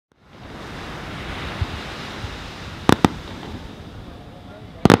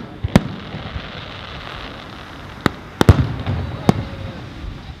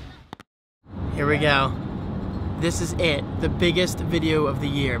Here we go. This is it. The biggest video of the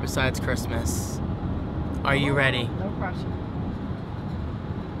year besides Christmas. Are you ready? No pressure.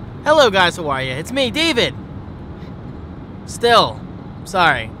 Hello guys, how are you? It's me, David. Still,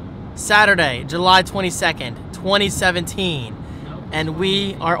 sorry. Saturday, July 22nd, 2017. And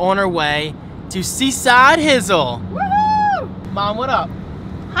we are on our way to Seaside Hizzle. Woohoo! Mom, what up?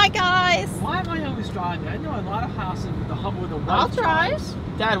 Hi guys. Why am I always driving? I know a lot of houses with the hub with the white I'll drive. drives.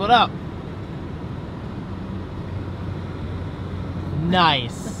 Dad, what up?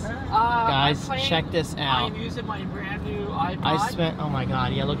 Nice. Guys, check this out. I'm using my brand new iPod. I spent, oh my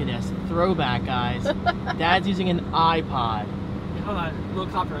god, yeah, look at this. Throwback, guys. Dad's using an iPod. Yeah, hold on, a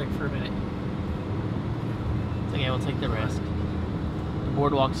little copyright for a minute. It's okay, we'll take the risk. The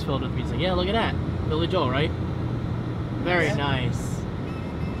boardwalk's filled with music. Yeah, look at that. Billy Joel, right? Very nice.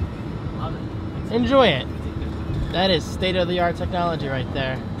 Love it. Enjoy it. That is state-of-the-art technology right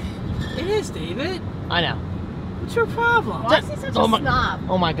there. It is, David. I know. What's your problem? Why is he such a snob?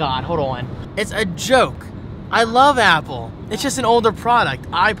 Oh my god, hold on. It's a joke. I love Apple. It's just an older product,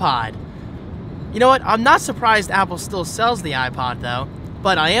 iPod. You know what? I'm not surprised Apple still sells the iPod though,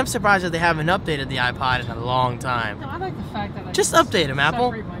 but I am surprised that they haven't updated the iPod in a long time. No, I like the fact that I Just can update them,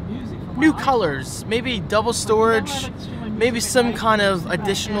 Apple. separate my music from New my iPod. colors, maybe double storage, maybe some kind of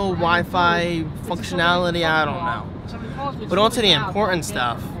additional Wi-Fi functionality, I don't know. But on to the important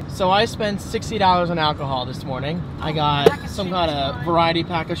stuff. So I spent $60 on alcohol this morning. I got some kind of variety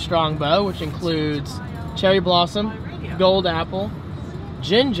pack of Strongbow, which includes cherry blossom, gold apple,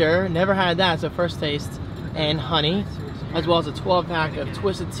 ginger, never had that, so first taste, and honey, as well as a 12 pack of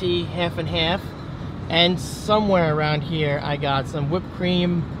Twisted Tea, half and half. And somewhere around here I got some whipped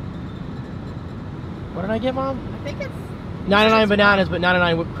cream. What did I get, Mom? I think it's 99 bananas, but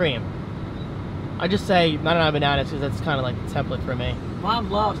 99 whipped cream. I just say 99 bananas because that's kind of like the template for me.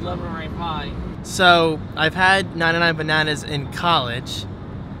 Mom loves lemon meringue pie. So I've had 99 bananas in college,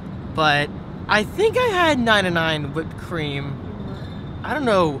 but I think I had 99 whipped cream. I don't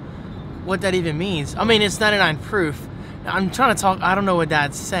know what that even means. I mean, it's 99 proof. I'm trying to talk, I don't know what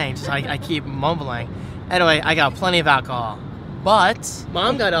Dad's saying, just I keep mumbling. Anyway, I got plenty of alcohol. But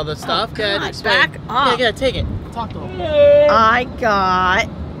Mom got all the stuff. Oh, Good. God, back up. Yeah, take it. Talk to him. I got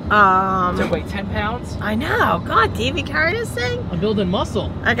So wait, 10 pounds? I know. God, Davey carried this thing. I'm building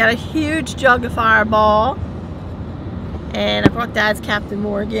muscle. I got a huge jug of Fireball. And I brought Dad's Captain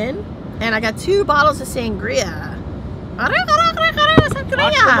Morgan. And I got 2 bottles of sangria. Watch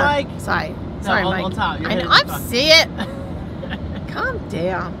the mic. Sorry. No, Sorry, on Mike. top. I know. I see it. Calm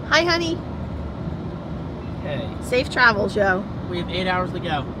down. Hi, honey. Hey. Safe travels, yo. We have 8 hours to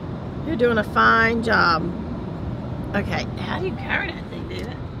go. You're doing a fine job. Okay. How do you carry that thing,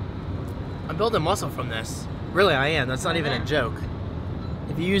 David? I'm building muscle from this. Really, I am. That's not even a joke.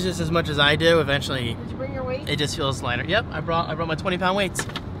 If you use this as much as I do, eventually Did you bring your weight? it just feels lighter. Yep, I brought my 20-pound weights.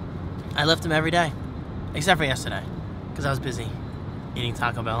 I lift them every day, except for yesterday, because I was busy eating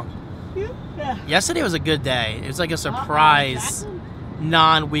Taco Bell. Yeah. Yesterday was a good day. It was like a surprise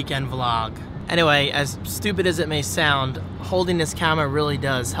non-weekend vlog. Anyway, as stupid as it may sound, holding this camera really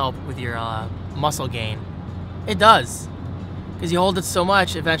does help with your muscle gain. It does. Because you hold it so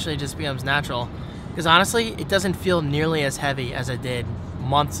much, eventually it just becomes natural. Because honestly, it doesn't feel nearly as heavy as it did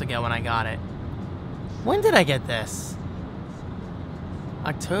months ago when I got it. When did I get this?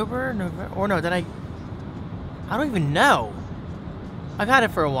 October, November, or no, I don't even know. I've had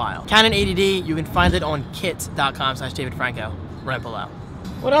it for a while. Canon 80D, you can find it on kit.com/DavidFranco, right below.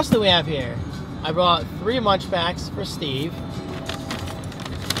 What else do we have here? I brought 3 munch packs for Steve.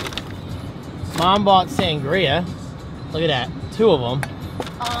 Mom bought sangria. Look at that, 2 of them.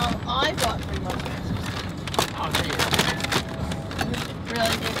 I bought 3 months.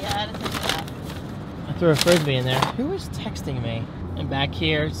 Really, Davey? I had to think of that. I threw a frisbee in there. Who is texting me? And back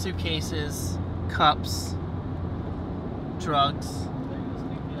here, suitcases, cups, drugs,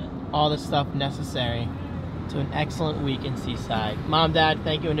 all the stuff necessary to an excellent week in Seaside. Mom, Dad,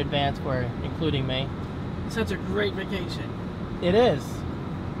 thank you in advance for including me. Such a great vacation. It is.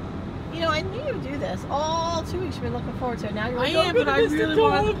 You know, I knew you would do this. All 2 weeks you've been looking forward to it. Now you're like, But I really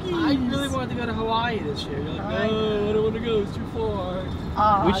wanted to go to Hawaii this year. You're like, no, I don't want to go. It's too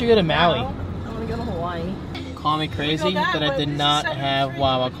far. We should go to Maui. I want to go to Hawaii. Call me crazy, but I did not have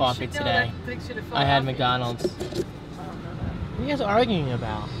Wawa coffee today. I had McDonald's. What are you guys arguing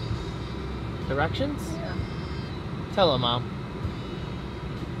about? Directions? Yeah. Tell her, Mom.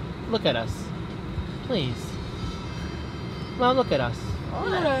 Look at us. Please. Mom, look at us.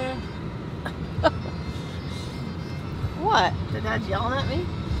 What? What? Did Dad yelling at me?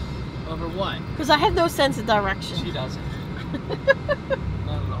 Over what? Because I have no sense of direction. She doesn't.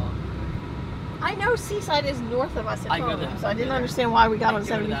 Not at all. I know Seaside is north of us at I go home, there. so I didn't understand why we got on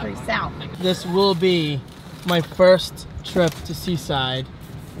 73 south. This will be my first trip to Seaside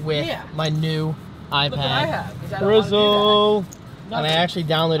with my new iPad. Look what I have. 'Cause I don't wanna do Frizzle. that. And I Nothing. actually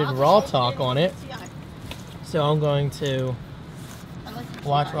downloaded Raw Talk on it. So I'm going to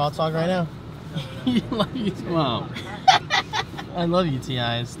watch Raw Talk right now. You love you, Mom. I love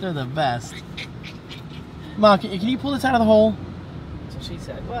UTIs. They're the best. Mom, can you pull this out of the hole? That's what she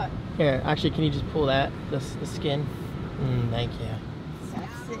said. What? Here, actually, can you just pull that, the skin? Thank you.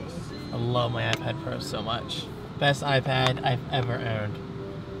 Sexy. I love my iPad Pro so much. Best iPad I've ever owned.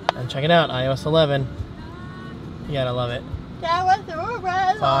 And check it out, iOS 11. You gotta love it.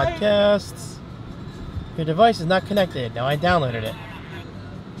 Podcasts. Your device is not connected. Now I downloaded it.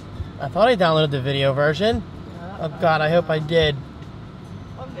 I thought I downloaded the video version. Oh God, I hope I did.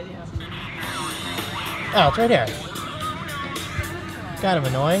 What video? Oh, it's right here. Kind of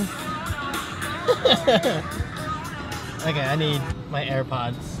annoying. Okay, I need my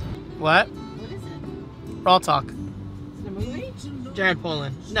AirPods. What? What is it? Raw Talk. Is it a movie? Jared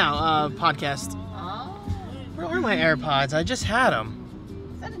Poland. No, podcast. Oh. Where are my AirPods? I just had them.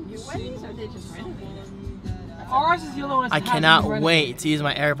 Is that a new Wendy's or they just renovated it? Ours is the only one I that cannot hasn't been wait to use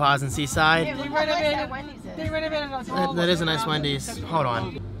my AirPods in Seaside. Yeah, They look how nice renovated- that Wendy's is. They renovated us. That is a nice Wendy's. Hold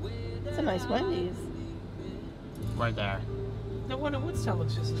on. It's a nice Wendy's. Right there. No one in Woodstown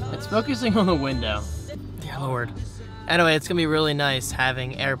looks just as nice. It's focusing on the window. Yeah, Lord. Anyway, it's gonna be really nice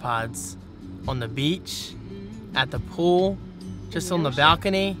having AirPods on the beach, at the pool, just on the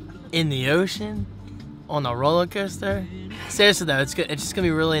balcony, in the ocean, on a roller coaster. Seriously though, it's good. It's just gonna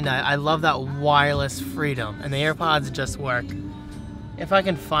be really nice. I love that wireless freedom, and the AirPods just work. If I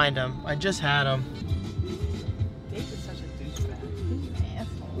can find them, I just had them. David's such a douchebag.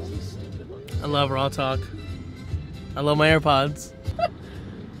 Asshole. I love Raw Talk. I love my AirPods.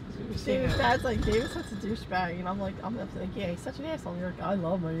 David's dad's like, David's such a douchebag, and I'm like, yeah, he's such an asshole. And you're like, I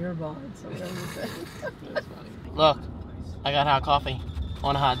love my earbuds. So whatever you say. That's funny. Look, I got hot coffee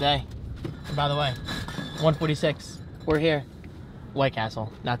on a hot day. And by the way, 146. We're here. White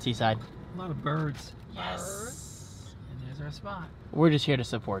Castle, not Seaside. A lot of birds. Yes. And there's our spot. We're just here to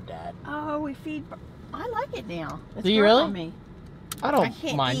support Dad. Oh, we feed. I like it now. It's Do you growing really? on me. I I don't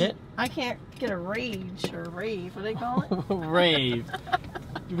can't mind eat. it. I can't get a rage or rave. What do they call it? Rave.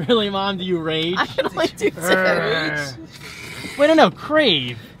 Really, Mom? Do you rage? I can only do two. Wait, no,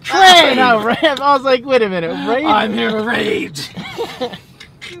 crave. Crave! No, rave. I was like, wait a minute. Rave? I'm here to rage.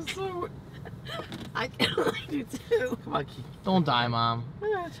 I can only do two. Come on, Keith. Don't die, Mom.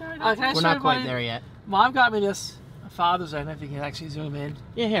 Can I We're show not quite everybody? there yet. Mom got me this Father's Day. I don't know if you can actually zoom in.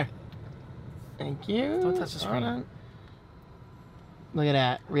 Yeah, here. Thank you. Don't touch the screen. Hold on. Look at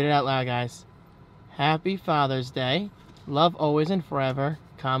that. Read it out loud, guys. Happy Father's Day. Love always and forever,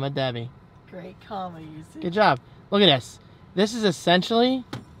 comma, Debbie. Great comedy. Good job. Look at this. This is essentially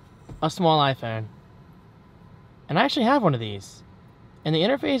a small iPhone. And I actually have one of these. And the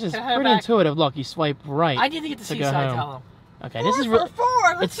interface is Can I have it pretty back? intuitive. Look, you swipe right. I need to get to to go Seaside, home. tell him. Okay, this is Four real. for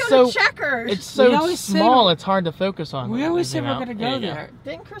four. Let's it's go so- to Checkers. It's so always say small, we're- it's hard to focus on. We always say Zoom we're out. going to There go you there.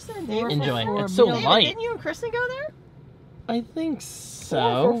 Didn't Kristen and Four David? for Enjoy. four It's so meal. light. Didn't you and Kristen go there? I think 4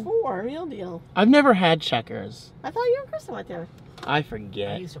 so. for 4, real deal. I've never had Checkers. I thought you and Kristen went there. I I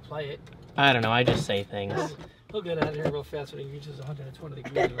forget. used to play it. I don't know. I just say things. He'll get out of here real fast when he reaches 120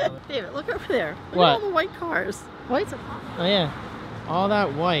 degrees. Around it. David, look over there. Look What? at all the white cars. White's a... Oh yeah, all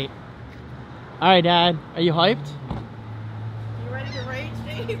that white. All right, Dad. Are you hyped? You ready to rage,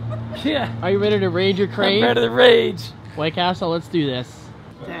 Dave? Yeah. Are you ready to raid your crave? I'm ready to rage. White Castle, let's do this.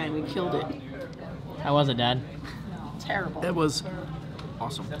 Dang, we killed it. How was it, Dad? Terrible. It was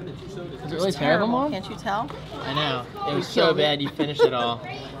awesome. Was it really terrible, Mom? Can't you tell? I know. It was so bad you finished it all.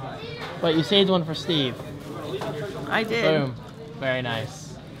 But you saved one for Steve. I did. Boom. Very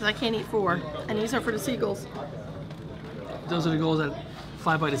nice. Because I can't eat 4. And these are for the seagulls. Those are the goals that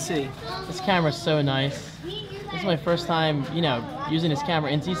fly by the sea. This camera's so nice. This is my first time, using this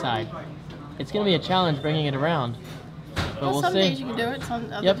camera in Seaside. It's gonna be a challenge bringing it around. But we'll some see. days you can do it. Some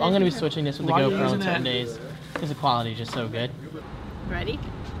other Yep, days I'm gonna you be can- switching this with the Why are you GoPro on using certain that? days. Because the quality is just so good. Ready?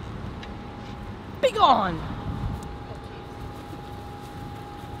 Be gone!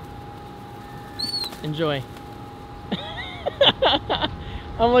 Enjoy.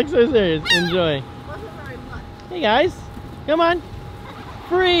 I'm like so serious. Enjoy. Wasn't very much. Hey guys, come on.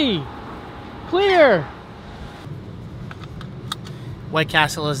 Free. Clear. White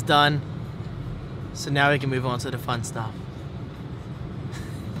Castle is done. So now we can move on to the fun stuff.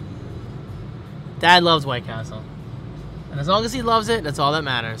 Dad loves White Castle. And as long as he loves it, that's all that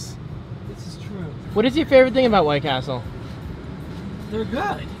matters. This is true. What is your favorite thing about White Castle? They're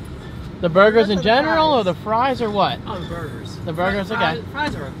good. The burgers in general, or the fries, or what? Oh, the burgers. The burgers, okay.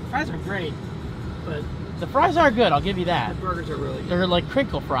 Fries are great, but the fries are good. I'll give you that. The burgers are really good. They're like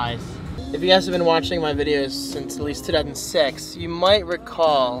crinkle fries. If you guys have been watching my videos since at least 2006, you might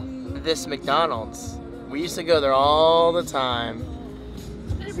recall this McDonald's. We used to go there all the time.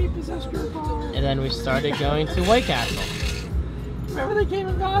 They repossessed your car. And then we started going to White Castle. Remember they came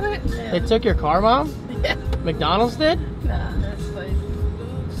and got it? They took your car, Mom? Yeah. McDonald's did? Nah, that's like...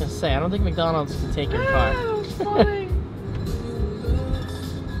 I was gonna say, I don't think McDonald's can take your car. Funny.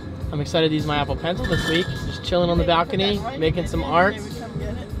 I'm excited to use my Apple Pencil this week. Just chilling on the balcony, making some art.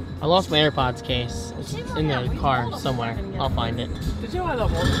 I lost my AirPods case. It's in the car somewhere. I'll find it. Did you know I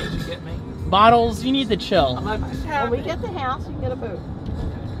love all the things you get me? Bottles, you need to chill. When we get the house, you can get a boat.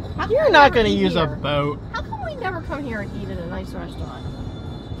 You're not going to use a boat. How come we never come here and eat at a nice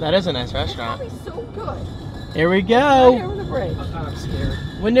restaurant? That is a nice restaurant. That'd be so good. Here we Right go. over the bridge. I'm scared.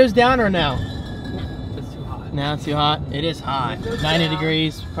 Windows down or no? It's too hot. Now it's too hot. It is hot. Windows 90 down.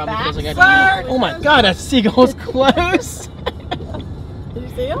 degrees. Probably Back feels like side. Oh my god, that seagull's close. Did you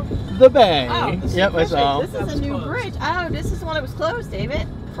see him? The bay. Oh, this is Yep, I saw. This is a new bridge. Oh, this is the one that was closed, David,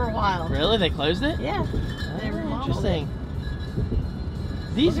 for a while. Really? They closed it? Yeah. They Oh, remodeled interesting.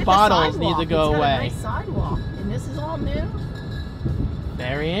 it. These Look at the bottles need to sidewalk. go It's got away. a nice sidewalk, and this is all new.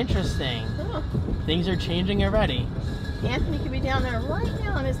 Very interesting. Huh. Things are changing already. Anthony could be down there right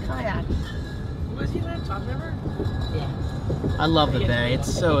now on his kayak. Was he that top river? Yeah. I love the bay.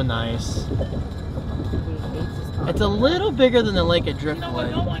 It's so nice. He hates his kayak. It's a little bigger than the lake at You know what?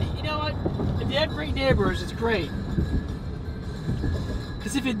 Driftwood. You know what? If you have great neighbors, it's great.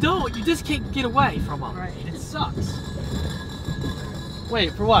 Because if you don't, you just can't get away from them. Right. It sucks.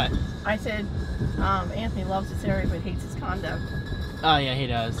 Wait, for what? I said, Anthony loves this area but hates his condo. Oh yeah, he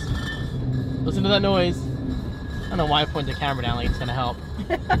does. Listen to that noise. I don't know why I point the camera down like it's gonna help.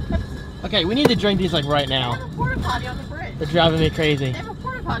 Okay, we need to drink these like right They now. have a porta potty on the bridge. They're driving me crazy. They have a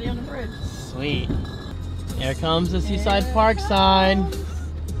porta potty on the bridge. Sweet. Here comes the Seaside Park sign.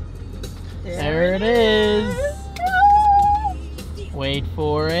 There it is. Wait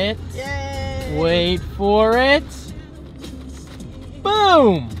for it. Yay! Wait for it.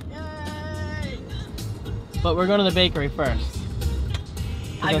 Boom! Yay! But we're going to the bakery first.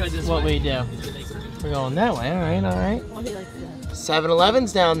 I go That's this what way. we do. We're going that way. All right, all right. Well, he likes that.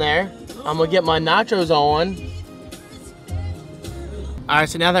 7-Eleven's down there. I'm gonna get my nachos on. All right,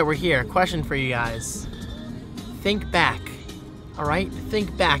 so now that we're here, question for you guys. Think back, all right?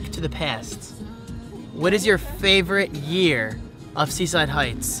 Think back to the past. What is your favorite year of Seaside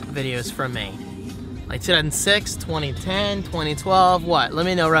Heights videos from me? Like 2006, 2010, 2012, what? Let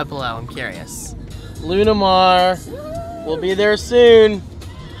me know right below, I'm curious. Lunamar, we'll be there soon.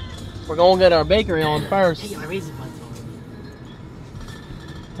 We're gonna get our bakery on first. Hey, my raisin buns on.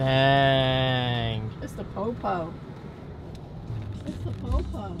 Dang. It's the Popo. It's the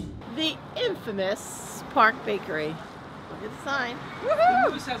Popo. The infamous Park Bakery. Look at the sign. The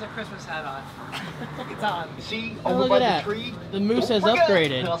moose has a Christmas hat on. It's on. See, Oh, over look by at the that. tree. The moose has Don't forget,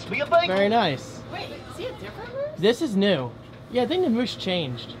 upgraded. must be a bagel. Very nice. Wait, see a different moose? This is new. Yeah, I think the moose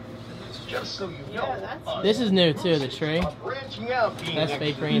changed. Just so you know, Yeah, that's- This is new too, the tree. are branching out being Best next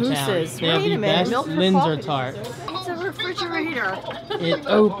bakery in town. Mooses. They have Wait the a minute. best Milk for Linzer coffee. tart. It's a refrigerator. It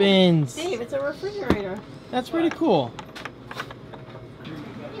opens. Dave, it's a refrigerator. That's pretty cool.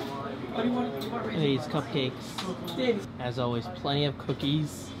 What do you want? Look at these cupcakes. As always, plenty of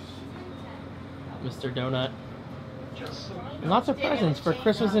cookies. Mr. Donut. And lots of presents for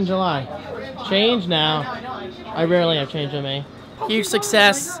Christmas in July. Change now. I rarely have change on me. Huge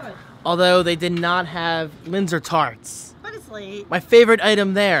success, although they did not have Linzer tarts. But it's late. My favorite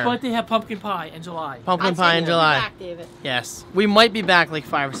item there. But they have pumpkin pie in July. Pumpkin I'd pie say in we'll be July. back, David. Yes. We might be back like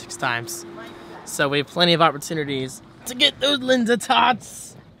 5 or 6 times. So we have plenty of opportunities to get those Linzer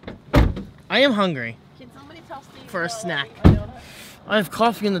tarts. I am hungry Can somebody tell Steve for a to- snack. I don't know. I have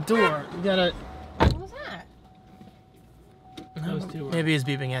coffee in the door. You gotta. What was that? Those two were. Maybe he's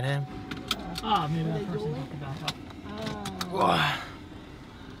beeping at him. Oh, maybe that person got the back up. Ugh.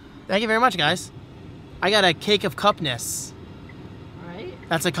 Thank you very much, guys. I got a cake of cupness. Right?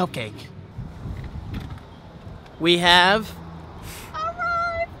 That's a cupcake. We have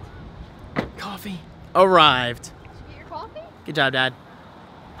Arrived. coffee. Arrived. Did you get your coffee? Good job, Dad.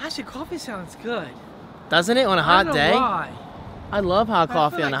 Actually, coffee sounds good. Doesn't it on a I hot don't know day? why. I love hot I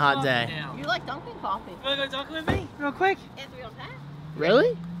coffee feel on a like hot coffee day. now. You like Dunkin' coffee? You wanna go Dunkin' with me, real quick? Anthony on that?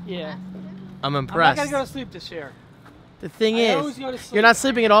 Really? Yeah. I'm I'm not impressed. gonna go to sleep this year. The thing I always is, go to sleep. you're not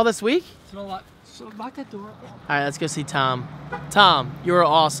sleeping at all this week? It's not a lot. So lock that door. All right, let's go see Tom. Tom, you are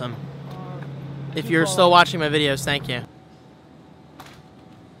awesome. If you're still watching my videos, thank you.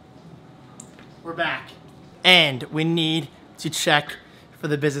 We're back. And we need to check for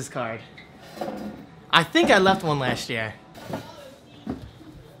the business card. I think I left one last year.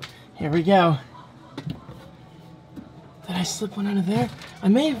 Here we go. Did I slip one under there? I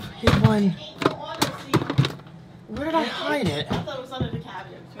may have hid one. Where did I hide it? I thought it was under the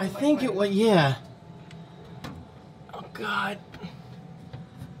cabinet. I think it was, yeah. Oh God.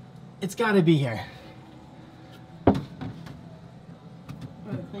 It's gotta be here.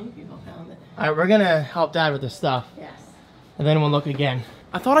 Alright, we're gonna help Dad with this stuff. Yes. And then we'll look again.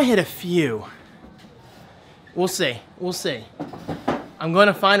 I thought I hit a few. We'll see. We'll see. I'm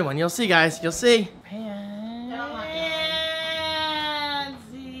gonna find one. You'll see, guys. You'll see. Pansy.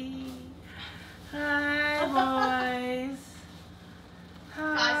 Hi, boys.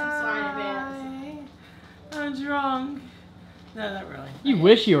 Guys, I'm sorry in advance. I'm drunk. No, not really. You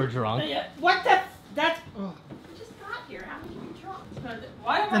wish you were drunk. What the? That's. You just got here. How did you be drunk?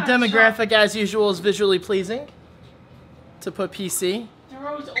 Why am The I demographic, as usual, is visually pleasing. To put PC. They're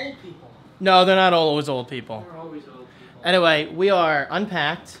always old people. No, they're not always old people. They're always old people. Anyway, we are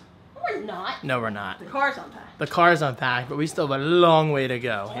unpacked. No, we're not. No, we're not. The car's unpacked. The car's unpacked, but we still have a long way to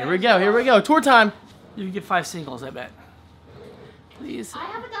go. Here we go, here we go. Tour time. You can get 5 singles, I bet. Please. I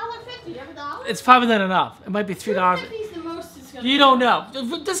have $1.50. You have $1? It's probably not enough. It might be $3. $2.50 is the most it's gonna You be. don't know.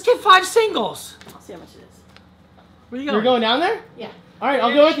 Just get 5 singles. I'll see how much it is. Where you going? You're going down there? Yeah. All right,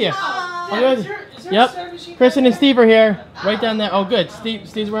 I'll go with you. I'll go with you. Yep. Kristen and Steve are here. Right down there. Oh, good.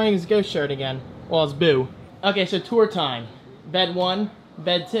 Steve's wearing his ghost shirt again. Well, it's Boo. Okay, so tour time. Bed 1,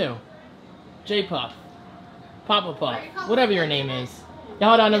 bed 2. J-Puff. Papa Puff. Whatever your name is. Yeah,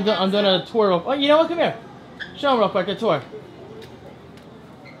 hold on. I'm doing a tour. Oh, you know what? Come here. Show them real quick. A tour.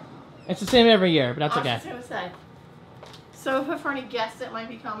 It's the same every year, but that's okay. I was just gonna say. Sofa for any guests that might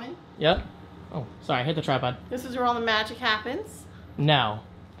be coming. Yep. Oh, sorry. Hit the tripod. This is where all the magic happens. No.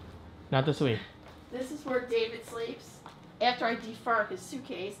 Not this week. This is where David sleeps. After I defur his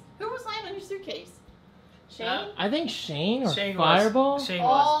suitcase. Who was laying on your suitcase? Shane? I think Shane or Shane Fireball. was. Shane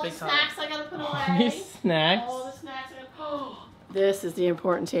All was. the Big time. snacks I gotta put All away. these snacks. All the snacks I gotta This is the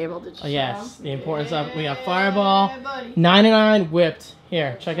important table. Did you Oh, yes, show? the importance of we got Fireball, Yeah, buddy. 99 whipped.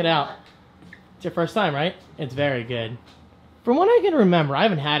 Here, check it out. It's your first time, right? It's very good. From what I can remember, I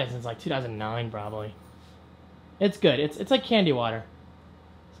haven't had it since like 2009 probably. It's good. It's like candy water.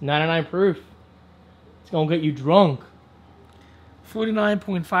 It's 99 proof. It's gonna get you drunk.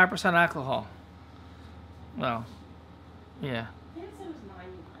 49.5% alcohol. Well, yeah.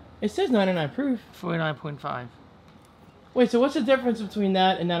 It says 99 proof. 49.5. Wait, so what's the difference between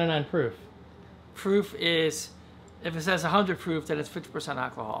that and 99 proof? Proof is, if it says 100 proof, then it's 50%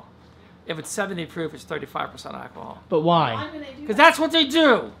 alcohol. If it's 70 proof, it's 35% alcohol. But why? Because that's what they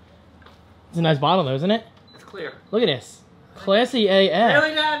do. It's a nice bottle though, isn't it? It's clear. Look at this. Classy AF.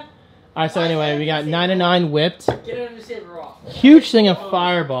 Really, Dad? Alright, so anyway, we got 99 whipped. Get it in the saver off. Huge thing of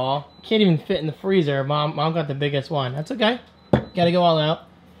Fireball. Can't even fit in the freezer. Mom got the biggest one. That's okay. Gotta go all out.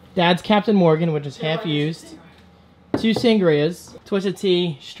 Dad's Captain Morgan, which is half used. 2 sangrias. Twisted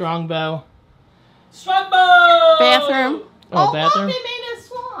Tea, Strongbow. Strongbow! Bathroom. Oh, bathroom. Look, they made a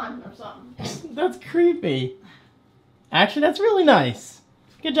swan or something. That's creepy. Actually, that's really nice.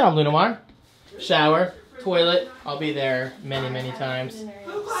 Good job, Lunamar. Shower, toilet. I'll be there many, many times.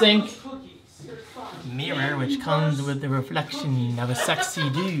 Sink. Mirror, which comes with the reflection of a sexy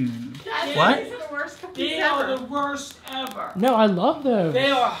dude. What? These are the worst cookies They ever. are the worst ever. No, I love those. They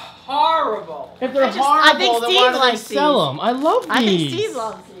are horrible. If they're I horrible, think then Steve why do they likes sell these. them? I love these. I think Steve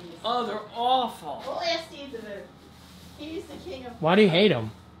loves these. Oh, they're awful. We'll ask Steve to vote. He's the king of... Why do you hate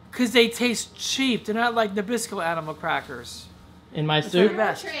them? Because they taste cheap. They're not like Nabisco animal crackers. In my the soup?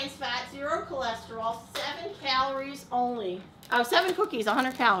 best. 0 trans fat, 0 cholesterol, 7 calories only. Oh, 7 cookies,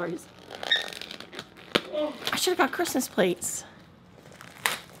 100 calories. I should have got Christmas plates.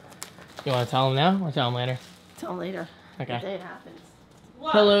 You want to tell them now or tell them later? Tell them later. Okay. The day it happens.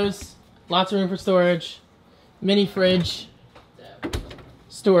 Pillows, lots of room for storage, mini fridge,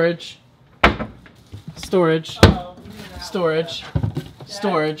 storage, storage, storage,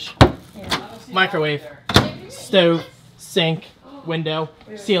 storage, microwave, stove, sink, window,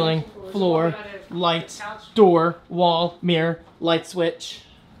 ceiling, floor, lights, door, wall, mirror, light switch,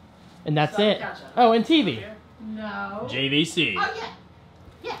 and that's it. Oh, and TV. No. JVC. Oh,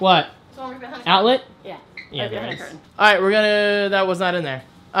 yeah. What? So I'm gonna Outlet? Yeah. Yeah, Okay, there is. curtain. Alright, we're gonna, that was not in there.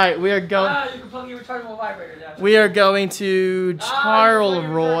 Alright, we are going, Ah, you can plug your rechargeable vibrator down. we are going to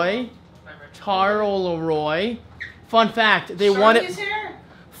Charleroi. Charleroi. Fun fact, they wanted,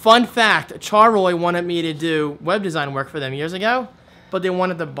 fun fact, Charleroi wanted me to do web design work for them years ago, but they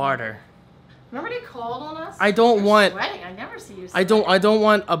wanted to barter. Remember they called on us? I don't want. Sweating. I never see you. I don't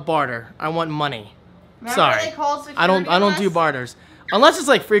want a barter. I want money. Remember Sorry. they called security I don't on do us? barters unless it's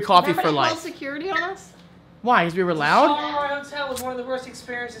like free coffee Remember for they life. called security on us? Why? Because we were loud. Our hotel was one of the worst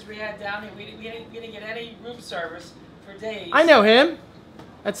experiences we had down here. We didn't get any room service for days. I know him.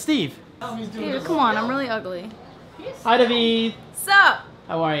 That's Steve. Dude, come on, I'm really ugly. Hi, David. Sup?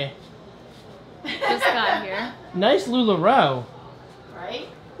 How are you? This guy here. Nice LuLaRoe. Right?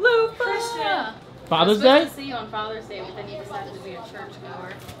 Lupa! Father's I was Day? supposed to see you on Father's Day, but then you decided to be a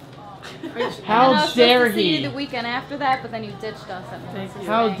churchgoer. And I How was dare supposed to see you he? the weekend after that, but then you ditched us at Melissa's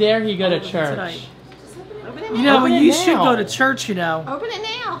How wedding. dare he go to Tonight. church? Open it You now. know, Open it you should now. go to church, you know. Open it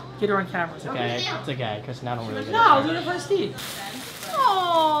now. Get her on camera. Okay, it's okay, because I don't really go to No, I'll church. do it for Steve.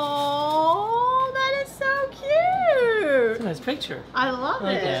 Oh, that is so It's cute. a nice picture. I love I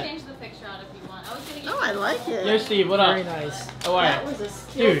like it. that. Change the picture out if you want. I was gonna get Oh, I like it. Yo, Steve, what up? Very nice. How are That you? was a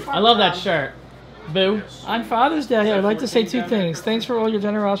skill Dude, I love that job. shirt. Boo. On Father's Day, I'd like to say two things. Thanks for all your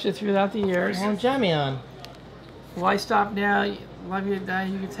generosity throughout the years. Oh, jammy on. Why stop now? Love you now.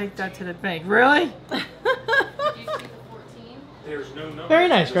 You can take that to the bank. Really? Did you see the 14? Very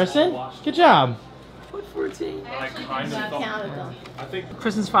nice, Kristen. Good job. What 14? I actually did I that. counted them.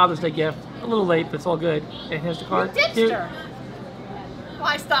 Kristen's Father's Day gift. A little late, but it's all good. And here's the card. Ditched Dude, her.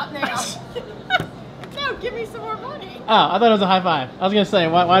 Why stop now? No, give me some more money. Oh, I thought it was a high five. I was going to say,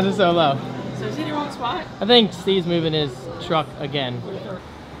 why is it so low? So is he in the wrong spot? I think Steve's moving his truck again.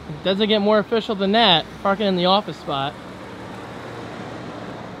 It doesn't get more official than that. Parking in the office spot.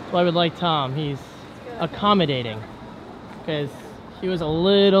 That's why I would like Tom. He's accommodating. Because he was a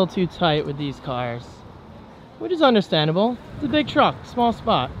little too tight with these cars. Which is understandable. It's a big truck, small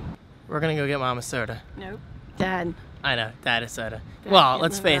spot. We're gonna go get Mama soda. Nope. Dad. I know, Dad is soda. Dad Well, can't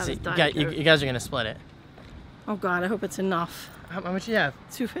let's live face without it, his Diet Coke. you guys are gonna split it. Oh God, I hope it's enough. How much do you have?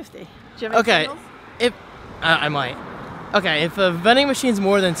 $2.50. Do you have any Okay, singles? if I might. Okay, if a vending machine's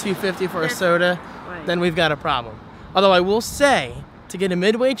more than $2.50 for a soda, Right. then we've got a problem. Although I will say, to get a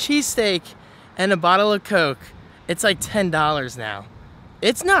Midway cheesesteak and a bottle of Coke, it's like $10 now.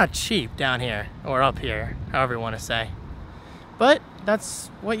 It's not cheap down here, or up here, however you want to say. But that's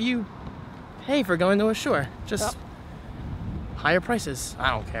what you pay for going to a store. Just higher prices. I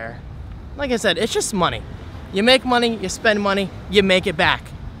don't care. Like I said, it's just money. You make money, you spend money, you make it back.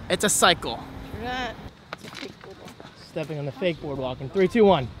 It's a cycle. You're not. It's a fake boardwalk. Stepping on the fake boardwalk in 3, 2,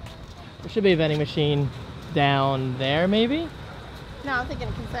 1. There should be a vending machine down there, maybe? No, I'm thinking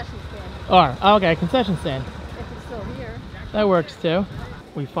a concession stand. Oh, okay, concession stand. If it's still here. That works too.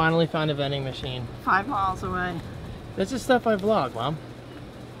 We finally found a vending machine. 5 miles away. This is stuff I vlog, Mom.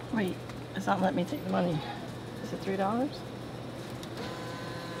 Wait, it's not letting me take the money. Is it $3?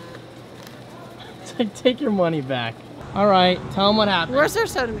 Take your money back. All right, tell them what happened. Where's their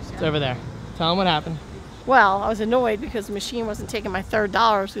soda machine? It's over there. Tell them what happened. Well, I was annoyed because the machine wasn't taking my $3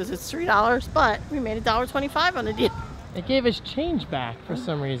 because it's $3, but we made $1.25 on the deal. It gave us change back for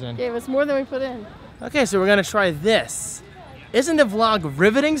some reason. Gave us more than we put in. Okay, so we're gonna try this. Isn't the vlog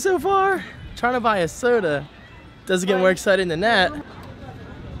riveting so far? Trying to buy a soda doesn't get more exciting than that.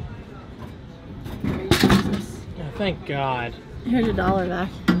 Oh, thank God. Here's your $1 back.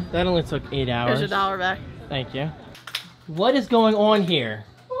 That only took 8 hours. Here's your $1 back. Thank you. What is going on here?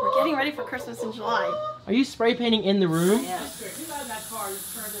 We're getting ready for Christmas in July. Are you spray painting in the room? Yeah.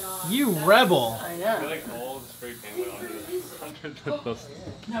 You rebel. I know. like all the spray paint went under the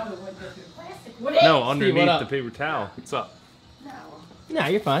What No, what underneath up? the paper towel. What's up? No,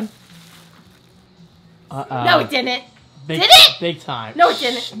 you're fine. Uh-oh. No, it didn't. Big, Did it? Big time. No, it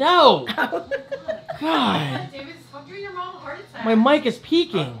didn't. Shh, no! God. David, give your mom a heart attack. My mic is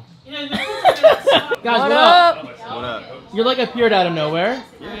peaking. You know, Guys, what up? What up? You like appeared out of nowhere.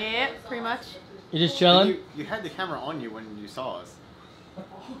 Yeah, pretty much. You're just chilling? You had the camera on you when you saw us.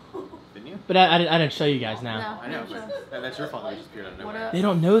 Didn't you? But I didn't show you guys now. I know, but that's your fault that we just appeared out of nowhere. They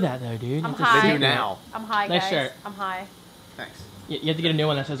don't know that though, dude. I'm It's a high. They do secret. now. I'm high, Nice guys. shirt. I'm high. Thanks. You have to get a new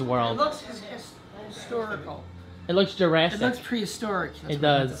one that says it world. looks historical. It looks It Jurassic. looks prehistoric. That's It what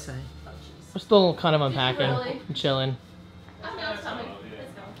I meant does. to say. We're still kind of unpacking and chilling.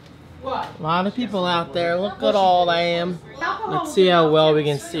 What? A lot of people out there. Look at all I am. Let's see how well we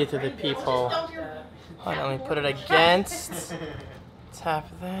can see through the peephole. Hold on, let me put it against. Tap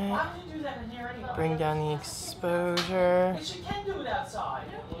that. Bring down the exposure. You can do it outside.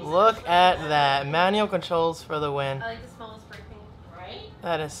 Look at that. Manual controls for the win. I like the smell of spray paint. Right?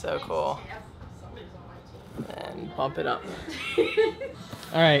 That is so cool. And bump it up.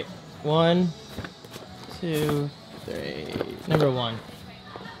 Alright. 1, 2, 3. Number 1.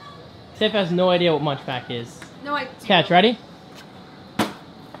 Tiff has no idea what Munchback is. No, I. Catch, ready?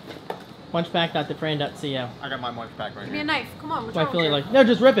 Munchpack.thefriend.co. I got my munch pack right Give me a here. knife. Come on. What's I wrong feel with you? like no,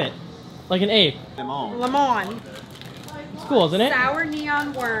 just rip it, like an ape. Lemon. Lemon. It's cool, isn't it? Sour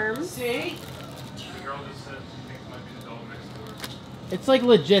neon worms. It's like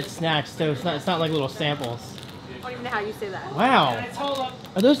legit snacks too. It's not like little samples. I don't even know how you say that. Wow.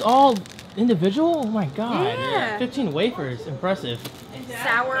 Are those all individual? Oh my god. Yeah. 15 wafers. Impressive.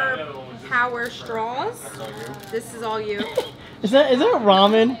 Sour power straws. This is all you. Is that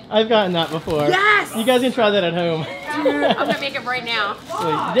ramen? I've gotten that before. Yes! You guys can try that at home. I'm gonna make it right now.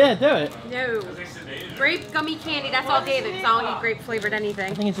 Wait, yeah, do it. No. Grape gummy candy. That's all David, because I don't eat grape flavored I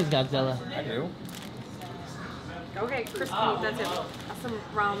anything. think it says Godzilla. I do. Okay, Chris can eat that too. Some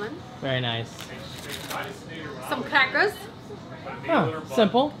ramen. Very nice. Some crackers. Oh,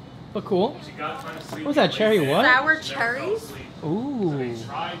 simple, but cool. What's that, cherry what? Sour cherries. Ooh.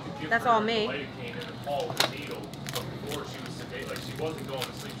 That's all me.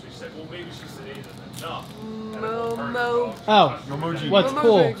 Momo. Oh, Momoji. what's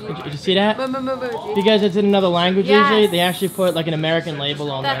cool? Did you see that? Because it's in another language usually, they actually put like an American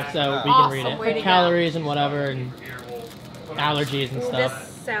label on there That's so we can read awesome. it. Way Like to go. calories and whatever and allergies and This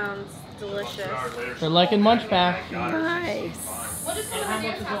stuff. sounds delicious. They're like in Munch Pack. Nice.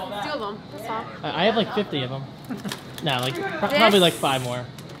 Steal them. That's all. I have like 50 of them. No, like probably like 5 more.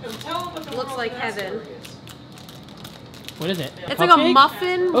 Looks like heaven. What is it? It's like a cupcake?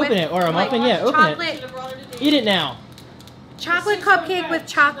 muffin. Open with, it, or a like, muffin, yeah, open chocolate, it. Eat it now. Chocolate cupcake with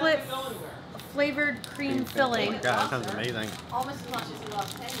chocolate flavored cream filling. God, that sounds amazing. Almost as much as he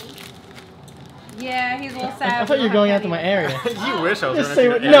loves Penny. Yeah, he's a little I sad. thought you were going after my area. You wish I was Just going say to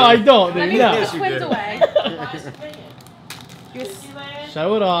what, do no, I don't, Let dude. me No. put Yes, the you twins did. away.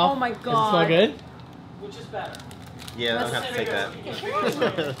 Show it off. Oh my Does it God. smell good? Yeah, I don't have to take that. Is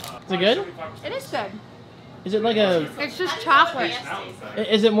it good? It is good. Is it like a? It's just chocolate.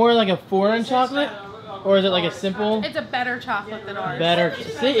 Is it more like a foreign chocolate, or is it like a simple? It's a better chocolate than ours. Better.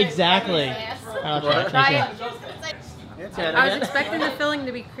 See exactly. I'll try it. Try it. Thank you. I was expecting the filling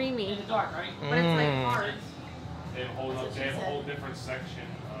to be creamy, but it's like hard. They have a whole different section.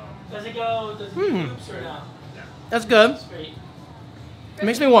 Does it go? Does it do hoops or not? That's good. Straight. It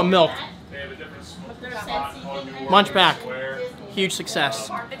makes me want milk. They have a different spot called New Orleans Munch Pack. Square. Huge success.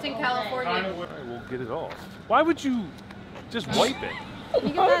 It's in California. We'll get it off. Why would you just wipe it? You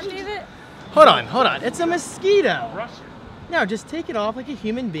get that, David? Hold on. It's a mosquito. Brush it. No, just take it off like a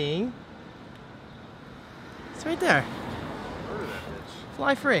human being. It's right there. Murder that bitch.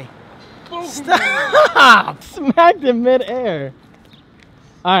 Fly free. Stop! Smacked in midair.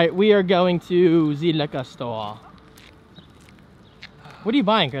 Alright, we are going to the liquor store. What are you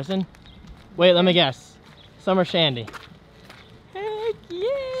buying, Kristen? Wait, let me guess. Summer Shandy. Heck yeah!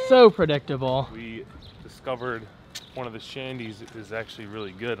 So predictable. We discovered one of the shandies is actually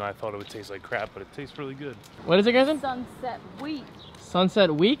really good, and I thought it would taste like crap, but it tastes really good. What is it, Kristen? Sunset wheat.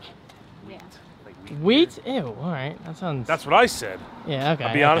 Sunset Week? Yeah. Like Wheat? Ew, alright. That sounds... That's what I said. Yeah, okay.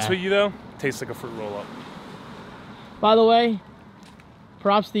 I'll be honest with you though, tastes like a fruit roll-up. By the way,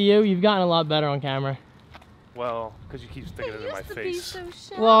 props to you. You've gotten a lot better on camera. Well, because you keep sticking it in my face.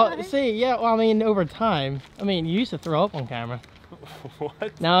 Well, see, yeah, well, I mean, over time. I mean, you used to throw up on camera.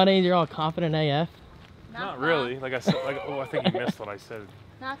 What? Nowadays, you're all confident AF. Not really. Like I said, I think you missed what I said.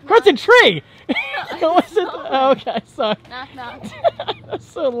 Where's the tree? What's it? Oh, okay, sorry. Knock, knock. That's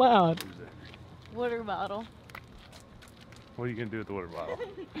so loud. Water bottle. What are you gonna do with the water bottle?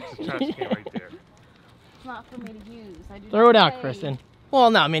 It's a trash can right there. It's not for me to use. I do Throw it not out, pay. Kristen. Well,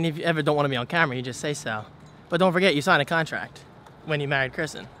 no, I mean, if you ever don't want to be on camera, you just say so. But don't forget, you signed a contract when you married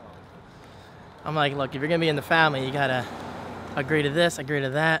Kristen. I'm like, look, if you're gonna be in the family, you gotta agree to this, agree to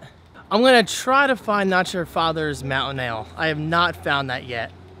that. I'm gonna try to find Not Your Father's Mountain Ale. I have not found that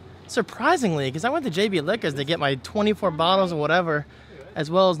yet. Surprisingly, because I went to JB Liquors to get my 24 bottles or whatever, as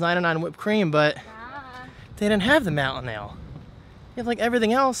well as 99 whipped cream, but they didn't have the Mountain Ale. You have like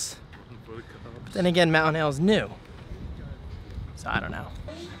everything else. But then again, Mountain Ale's new. So I don't know.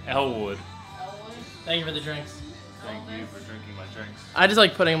 Elwood. Thank you for the drinks. Thank you for drinking my drinks. I just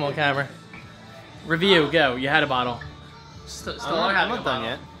like putting them on camera. Review, go. You had a bottle. Still I'm not done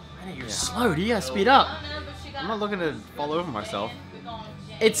yet. I think you're slow. You gotta speed up. I'm not looking to fall over myself.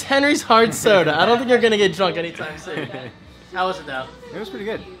 It's Henry's hard soda. I don't think you're gonna get drunk anytime soon. How was it though? It was pretty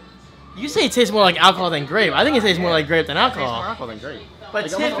good. You say it tastes more like alcohol than grape. I think it tastes more like grape than It tastes more alcohol. alcohol than grape. But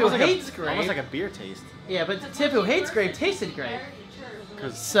Like, Tiff, who almost like hates a, grape, almost like a beer taste. yeah, but Tiff, who hates grape, tasted grape.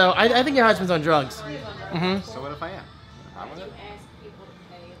 'Cause- So I think your husband's on drugs. Mm-hmm. So what if I am? I want it.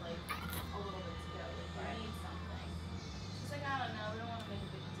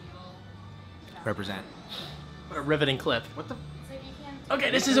 Represent. What a riveting clip. What the? Okay,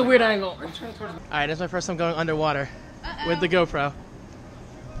 this is a weird angle. Alright, this is my first time going underwater with the GoPro.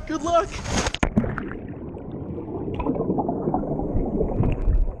 Good luck!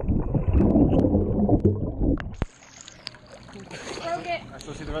 Broke it. I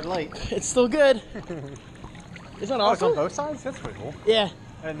still see the red light. It's still good. Is that awesome? It's on both sides? That's pretty cool. Yeah.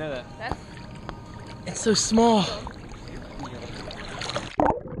 I didn't know that. It's so small.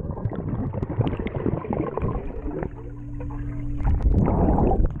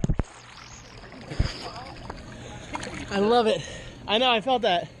 I love it. I know, I felt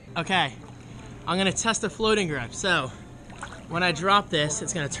that. Okay, I'm gonna test the floating grip. So, when I drop this,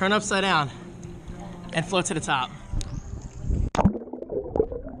 it's gonna turn upside down and float to the top.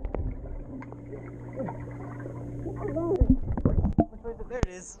 There it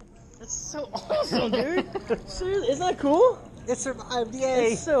is. That's so awesome, dude. Seriously, isn't that cool? It survived,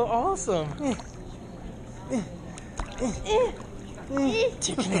 yay! It's so awesome. Dude,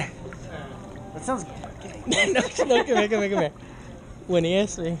 come here. That sounds... No, come here. When he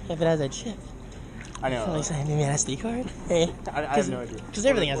asked me if it has a chip, I know. so he's saying, maybe an SD card? Hey, I have no idea. Because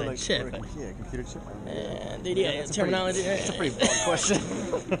everything has Or a like- chip. or like, yeah, computer chip. Dude, yeah, that's a terminology. It's a pretty broad question.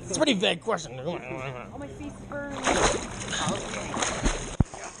 It's a pretty vague question. Oh, my face burns.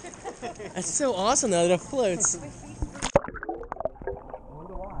 It's so awesome though that it floats.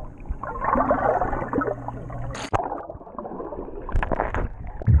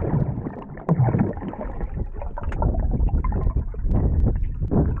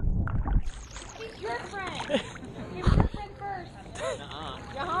 He's your friend. Give your friend first.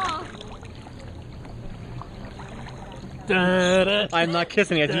 Da-da. I'm not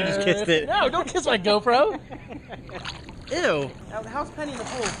kissing it. You just kissed it. No, don't kiss my GoPro. Ew. How's Penny in the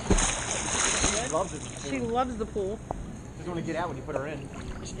pool? She loves it. She loves the pool. Doesn't want to get out when you put her in.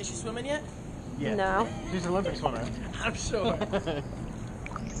 Is she swimming yet? Yeah. No. She's an Olympic swimmer. I'm sure.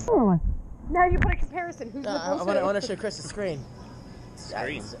 Now you put a comparison. Who's the I want to show Chris the screen.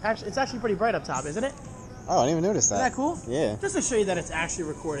 Screen. It's actually pretty bright up top, isn't it? Oh, I didn't even notice that. Isn't that cool? Yeah. Just to show you that it's actually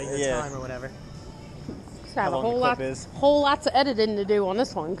recording the Yeah. time or whatever. Just have How a long whole the lot, clip is. whole lots of editing to do on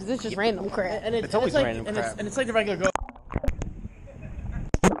this one because it's just random crap. And It's always like, random and crap. it's like the regular Go.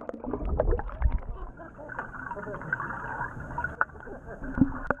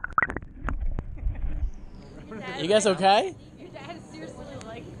 You guys okay? Your dad is seriously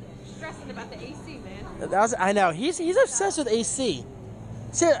like stressing about the AC, man. I know. He's obsessed with AC.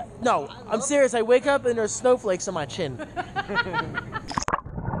 No, I'm serious. I wake up and there's snowflakes on my chin.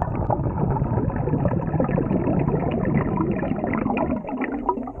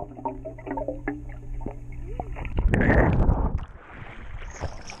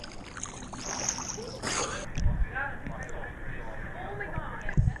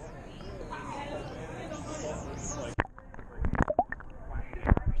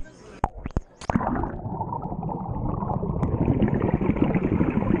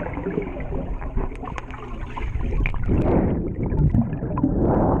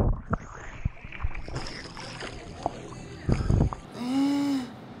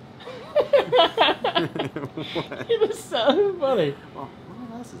 It was so funny. Oh, what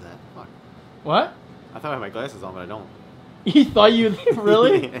glass is that? Fuck. What? I thought I had my glasses on, but I don't. You thought you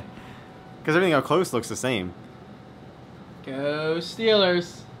really? Because everything up close looks the same. Go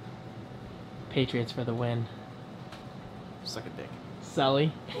Steelers. Patriots for the win. Suck a dick.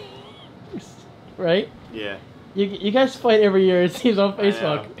 Sully. Right? Yeah. You guys fight every year, it seems, on Facebook.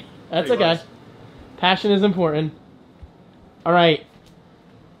 know. That's Pretty okay. much. Passion is important. Alright.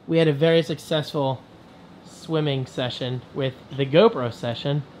 We had a very successful swimming session with the GoPro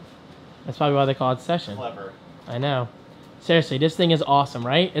session. That's probably why they call it session. Clever. I know. Seriously, this thing is awesome,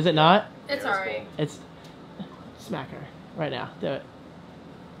 right? Is it not? It's alright. It's... Smack her. Right now. Do it.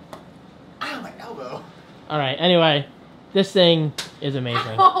 Ow, my elbow. Alright, anyway. This thing is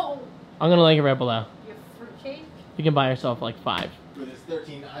amazing. Oh, I'm gonna link it right below. you fruitcake. You can buy yourself like 5. With his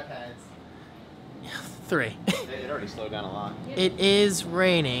 13 iPads. 3. It already slowed down a lot. It is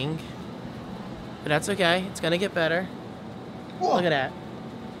raining, but that's okay. It's gonna get better. Look at that.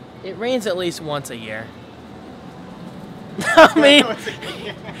 It rains at least once a year. I mean,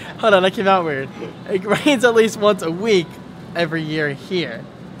 hold on, that came out weird. It rains at least once a week every year here.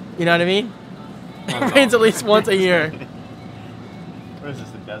 You know what I mean? It rains at least once a year. What is this,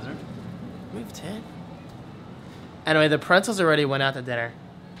 the desert? Move 10. Anyway, the pretzels already went out to dinner.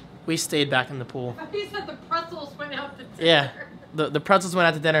 We stayed back in the pool. He said the pretzels went out to dinner. Yeah, the pretzels went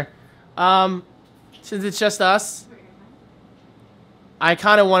out to dinner. Since it's just us, I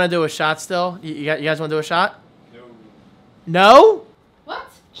kind of want to do a shot still. You guys want to do a shot? No. No? What?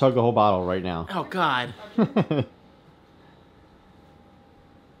 Chug the whole bottle right now. Oh, God.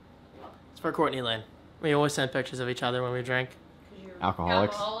 for Courtney Lynn. We always send pictures of each other when we drink.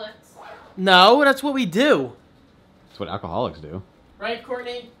 Alcoholics. No, that's what we do. That's what alcoholics do. Right,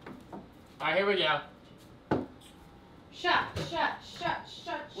 Courtney? All right, here we go. Shot.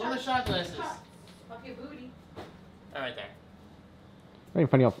 What are the shot glasses? Up your booty. All right, there. Very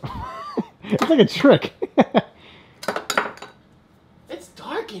funny. It's like a trick. It's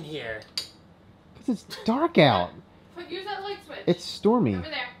dark in here. Because it's dark out. Use that light switch. It's stormy. Over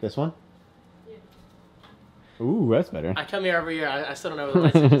there. This one? Yeah. Ooh, that's better. I come here every year. I still don't know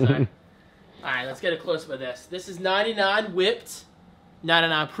what the light switches are. All right, let's get a close up of this. This is 99 whipped,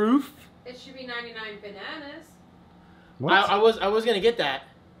 99 proof. It should be 99 bananas. What? I was gonna get that.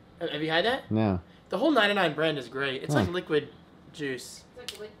 Have you had that? No. The whole 99 brand is great. It's like liquid juice.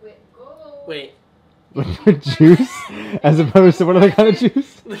 It's like liquid gold. Wait, Liquid juice? As opposed to what other kind of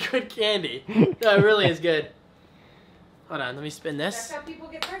juice? liquid candy. No, it really is good. Hold on, let me spin That's this. how people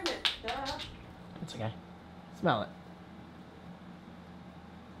get pregnant. Duh. It's okay. Smell it.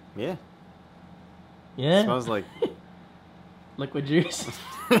 Yeah. Yeah. Smells like. Liquid juice.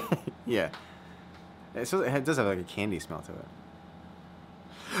 Yeah. It does have like a candy smell to it.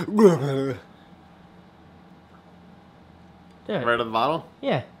 Do it. Right out of the bottle?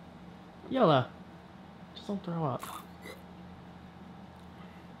 Yeah. YOLO. Just don't throw up.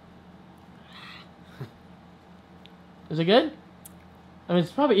 Is it good? I mean,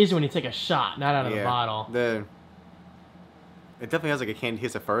 it's probably easier when you take a shot, not out of the bottle. It definitely has like a candy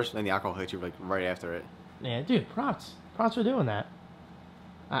taste at first, and then the alcohol hits you like right after it. Yeah, dude, props. Props for doing that.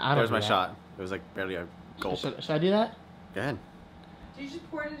 I don't There's do my that. shot. It was like barely a gulp. Should I do that? Go ahead. Did you just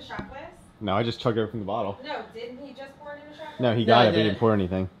pour it in a shot glass? No, I just chugged it from the bottle. No, didn't he just pour it in a shot glass? No, he No, got I it, but he didn't. didn't pour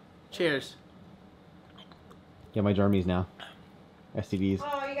anything. Cheers. Get my germies now. STDs.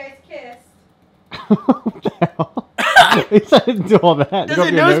 Oh, you guys kissed. What the hell? At least I didn't do all that. Does Go up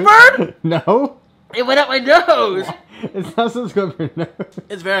it your nose burn? No. It went up my nose. It's not supposed to go up your nose.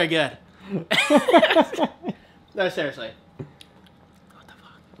 It's very good. No, seriously. What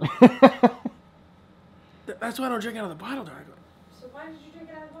the fuck? That's why I don't drink out of the bottle, Dargo. So why did you drink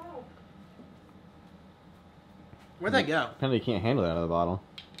it out of the bottle? Where'd that go? Apparently you can't handle it out of the bottle.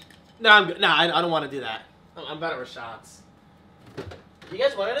 No, I'm good. No, I don't want to do that. I'm better with shots. You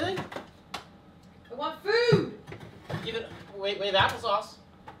guys want anything? I want food. Even wait, applesauce.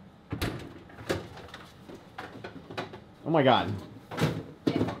 Oh my god.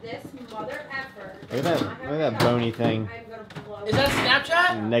 If this mother effer Look at that bony thing. I'm gonna blow. Is that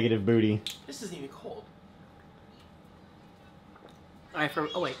Snapchat? Negative booty. This isn't even cold. Alright,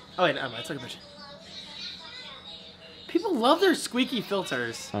 oh wait, I took a picture. People love their squeaky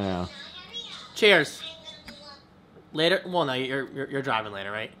filters. I know. Cheers. Later? Well, no, you're driving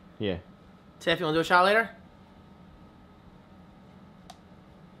later, right? Yeah. Tiff, you want to do a shot later?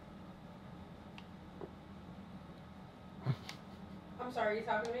 I'm sorry, you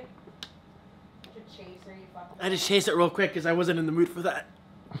talking to me? You're chaser, you fucking. I just chased it real quick because I wasn't in the mood for that.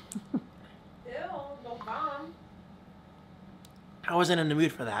 Ew, don't bomb. I wasn't in the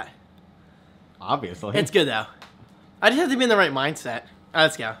mood for that. Obviously. It's good though. I just have to be in the right mindset. Alright,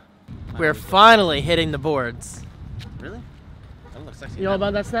 let's go. We're finally hitting the boards. Really? That don't look sexy. You all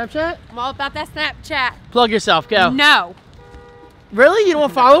about that Snapchat? I'm all about that Snapchat. Plug yourself, go. No. Really? You don't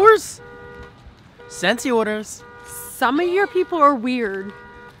want followers? Sensi orders. Some of your people are weird.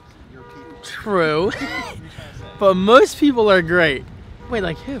 True. But most people are great. Wait,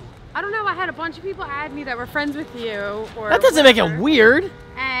 like who? I don't know. I had a bunch of people add me that were friends with you, or That doesn't make whatever, it weird.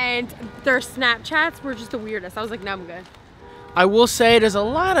 And their Snapchats were just the weirdest. I was like, no, I'm good. I will say there's a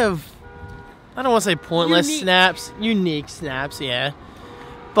lot of, I don't want to say pointless Unique. snaps, unique snaps, yeah.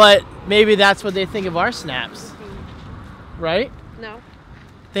 But maybe that's what they think of our snaps, right? No.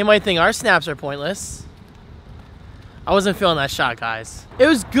 They might think our snaps are pointless. I wasn't feeling that shot, guys. It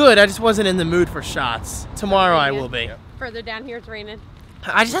was good, I just wasn't in the mood for shots. Tomorrow I will be. Further down here, it's raining.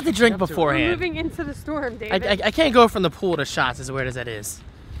 I just have to drink We're beforehand. moving into the storm, David. I can't go from the pool to shots, as weird as that is.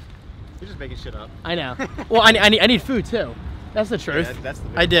 You're just making shit up. I know. Well, I need food too. That's the truth. Yeah, that's the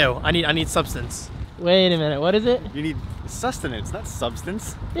big I do. I need substance. Wait a minute. What is it? You need sustenance, not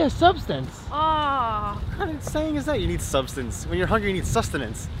substance. Yeah, substance. Oh. What kind of saying is that? You need substance. When you're hungry, you need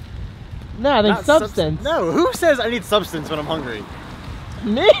sustenance. No, I think Not substance. No, who says I need substance when I'm hungry?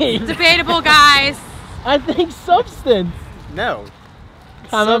 Me. Debatable, guys. I think substance. No.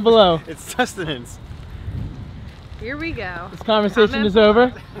 Comment below. It's sustenance. Here we go. This conversation Comment is below.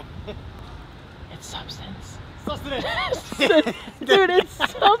 over. It's substance. Sustenance. Dude, it's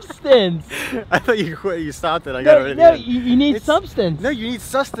substance. I thought you quit. You stopped it. I got it. No, you need It's- substance. No, you need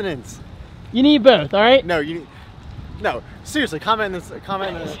sustenance. You need both, all right? No, you need. No, seriously. Comment in this.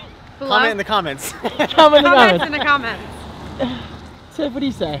 Comment. In below. Comment in the comments. Comment In the comments. Tiff, what do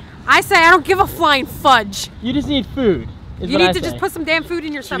you say? I say I don't give a flying fudge. You just need food. You need to just put some damn food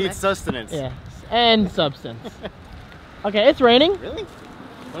in your She stomach. needs sustenance. Yeah, and substance. Okay, it's raining. Really?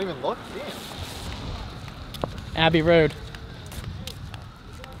 Don't even look. Damn. Abbey Road.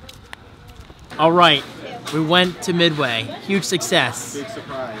 All right, we went to Midway. Huge success. Big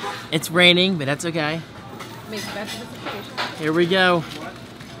surprise. It's raining, but that's okay. Makes the best of the situation. Here we go.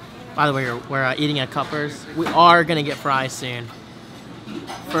 By the way, we're eating at Cuppers. We are gonna get fries soon.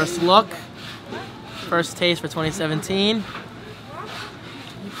 First look, first taste for 2017.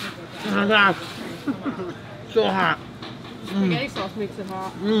 Oh my God, so hot. Spaghetti sauce makes it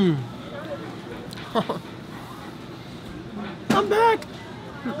hot. Mmm. I'm back.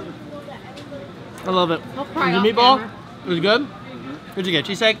 I love it. I'll cry The off meatball, camera. was it good? What'd you get?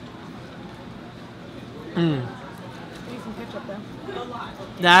 Cheese steak? Mmm. Need some ketchup though.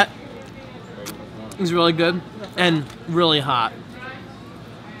 That is really good and really hot.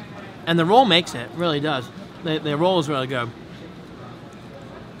 And the roll makes it, really does. The roll is really good.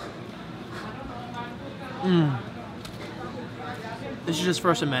 Mmm. This is just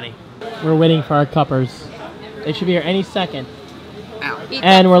first of many. We're waiting for our Cuppers. They should be here any second.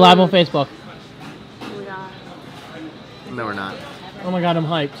 And we're live on Facebook. No, we're not. Oh my God, I'm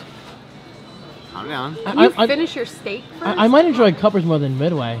hyped. Calm down. Can you finish your steak first? I might enjoy Cuppers more than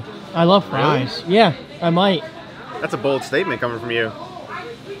Midway. I love fries. Really? Yeah, I might. That's a bold statement coming from you.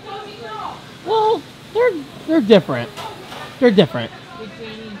 Well, they're different. They're different.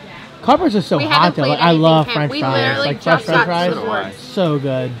 Cuppers are so We hot haven't though. played Like, I anything, love Ken. French We fries. literally Like fresh just French got fries. to the boards. So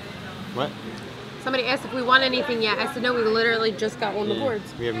good. What? Somebody asked if we want anything yet. I said no, we literally just got on the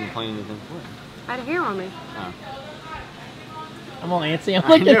boards. We haven't been playing anything. What? I had a hair on me. Oh. I'm all antsy. I'm I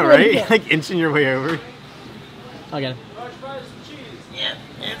like, know, right? Like inching your way over. I'll get him. Yeah,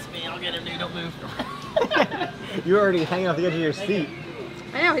 it's me. I'll get him, dude. Don't move. You're already hanging off the edge of your seat.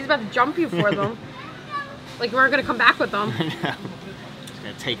 I know, he's about to jump you for them. Like you weren't gonna come back with them. It's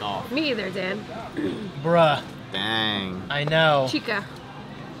gonna take off. Me either, Dan. Bruh. Dang. I know. Chica.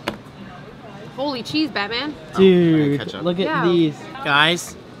 Holy cheese, Batman. Dude, ketchup. look at Yeah. these.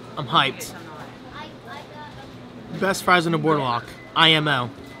 Guys, I'm hyped. Best fries on the boardwalk. IMO.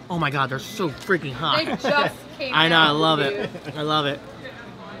 Oh my God, they're so freaking hot. They just came I know, I out, love dude. it. I love it.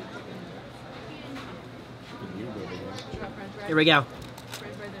 Here we go.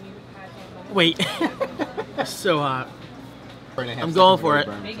 Wait. It's so hot. I'm going for it.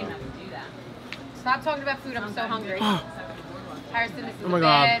 Stop talking about food, I'm so hungry. Harrison, this is Oh my a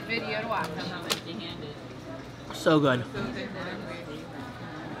God. bad video to watch. So good.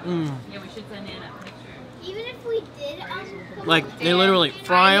 Mmm. Even if we did, Like, they literally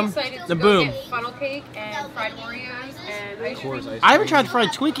fry I'm them, excited to then go boom. get funnel cake and fried Oreos and ice cream. I haven't tried fried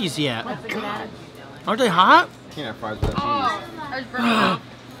Twinkies yet. Aren't they hot? Can't have fries without cheese. Oh, I was burning out.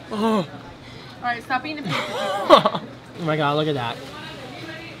 Oh. Alright, stop eating the pizza. Oh my God, look at that.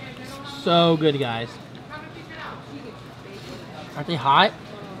 So good, guys. Aren't they hot?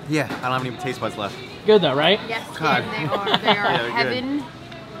 Yeah, I don't have any taste buds left. Good though, right? Yes, God. Dan, they are. They are Yeah, they're good. heaven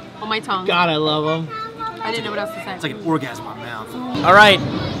on my tongue. God, I love them. I didn't know what else to say. It's like an orgasm in my mouth. All right,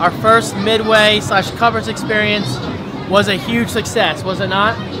 our first Midway / Cuppers experience was a huge success, was it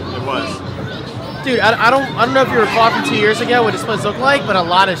not? It was. Dude, I don't know if you recall from 2 years ago what this place looked like, but a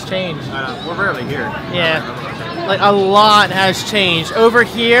lot has changed. We're rarely here. Yeah, like a lot has changed. Over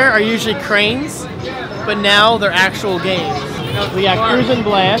here are usually cranes, but now they're actual games. We got Cruise and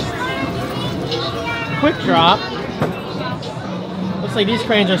Blast, Quick Drop. Looks like these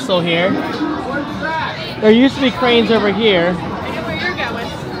cranes are still here. There used to be cranes over here. I know where you're going.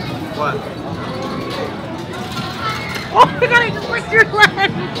 What? Oh my God, I just pushed your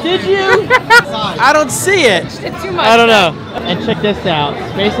leg. Did you? I don't see it. It's too much. I don't know. And check this out.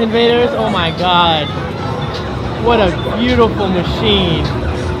 Space Invaders, oh my God. What a beautiful machine.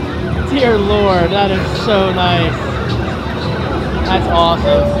 Dear Lord, that is so nice. That's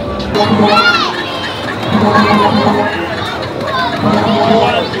awesome.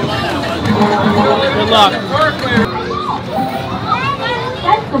 Good luck.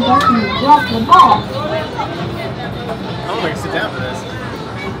 I don't think I sit down for this.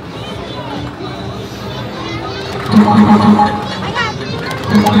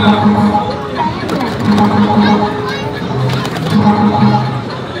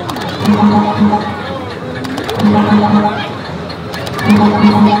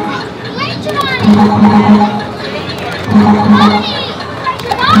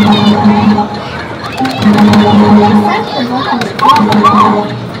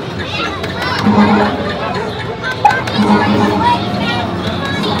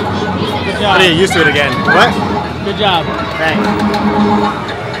 get used to it again. What? Good job. Thanks.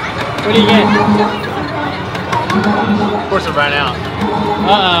 What do you get? Of course we're running out.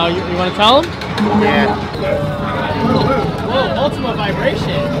 Uh-oh, you want to tell him? Yeah. Whoa, ultimate vibration.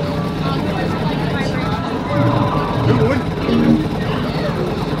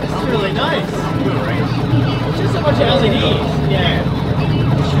 This is really nice. It's just a bunch of LEDs. Yeah.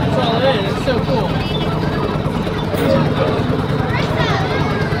 That's all it is. It's so cool.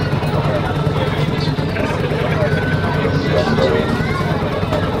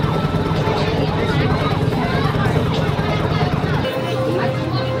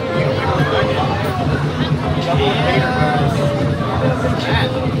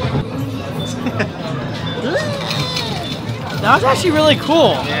 That was actually really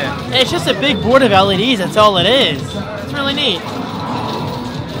cool. Yeah. It's just a big board of LEDs, that's all it is. It's really neat.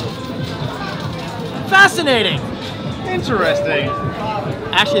 Fascinating. Interesting.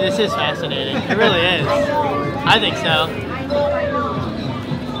 Actually, this is fascinating. It really is. I think so.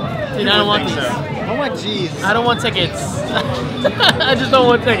 Dude, I don't want these. Oh my jeez. I don't want tickets. I just don't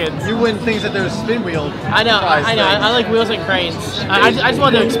want tickets. You win things at those spin wheel. I know. I like wheels and cranes. I just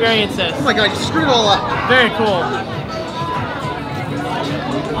want to experience this. Oh my god, you screwed it all up. Very cool.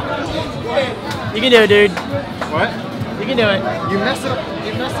 You can do it, dude. What? You can do it. You messed it up.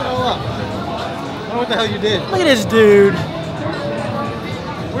 You messed it all up. I don't know what the hell you did. Look at this dude.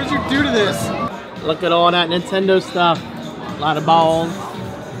 What did you do to this? Look at all that Nintendo stuff. A lot of balls.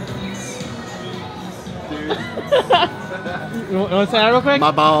 Dude. You want to say hi real quick?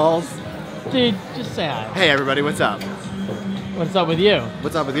 My balls. Dude, just say hi. Hey everybody, what's up? What's up with you?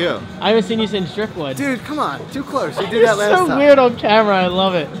 What's up with you? I haven't seen you since Driftwood. Dude, come on. Too close. You did You're that last so time. weird on camera. I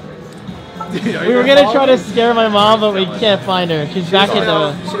love it. Dude, We were gonna try to scare my mom, but we can't find her. She's back at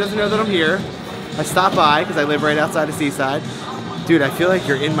the. She doesn't know that I'm here. I stopped by because I live right outside of Seaside. Dude, I feel like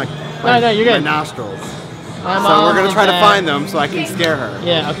you're in my No, you're good. my nostrils. My So mom we're gonna is try to at- find them so I can scare her.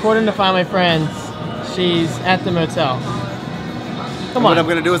 Yeah, according to Find My Friends, she's at the motel. Come What on. I'm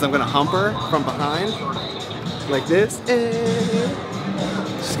gonna do is I'm gonna hump her from behind, like this.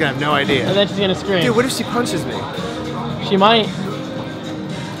 She's gonna have no idea. And then she's gonna scream. Dude, what if she punches me? She might.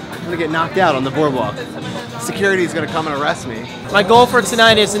 I'm gonna get knocked out on the boardwalk. Security's gonna come and arrest me. My goal for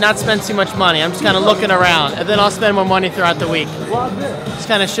tonight is to not spend too much money. I'm just kind of looking around, and then I'll spend more money throughout the week. Just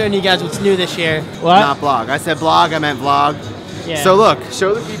kind of showing you guys what's new this year. What? Not blog. I said blog, I meant vlog. Yeah. So look,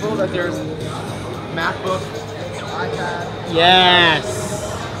 show the people that there's MacBook, iPad.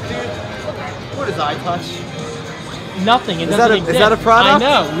 Yes. What is iTouch? Nothing. It Is doesn't that a- exist. is that a product? I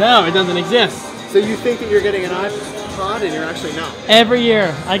know. No, it doesn't exist. So you think that you're getting an iPod and you're actually not. Every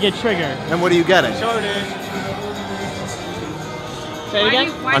year I get triggered. And what are you getting? Say it again?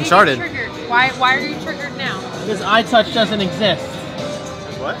 Why Uncharted. do you get triggered? Why are you triggered now? Because iTouch doesn't exist.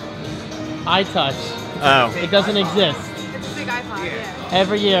 What? iTouch. Oh. It doesn't exist. It's a big iPod, yeah.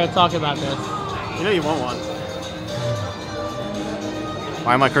 Every year I talk about this. You know you want one.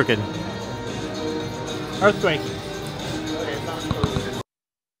 Why am I crooked? Earthquake.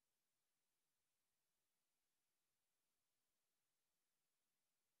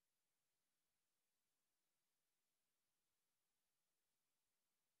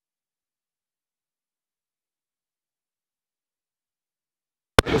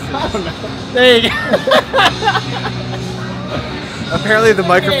 There you go. Apparently the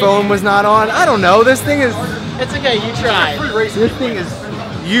microphone was not on. I don't know. This thing is. It's okay, you tried. This thing is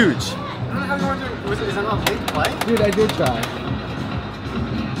huge. I don't know how you want to do. Is that not late play? Dude, I did try.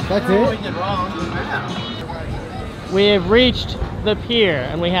 That's We it? did wrong. We have reached the pier,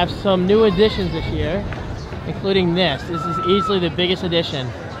 and we have some new additions this year, including this. This is easily the biggest addition.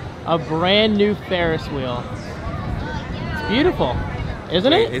 A brand new Ferris wheel. It's beautiful,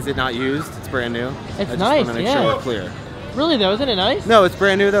 isn't it? Is it not used? It's brand new. It's I just nice, want to make yeah. sure we're clear. Really though, isn't it nice? No, it's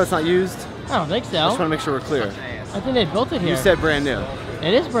brand new though. It's not used. I don't think so. I just want to make sure we're clear. I think they built it here. You said brand new.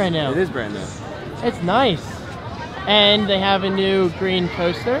 It is brand new. It is brand new. It's nice. And they have a new green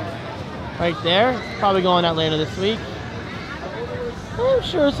coaster right there. Probably going out later this week. I'm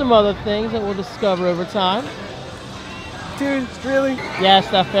sure some other things that we'll discover over time. Dude, really? Yes,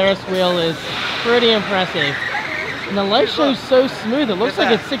 that Ferris wheel is pretty impressive. And the light show's so smooth, it looks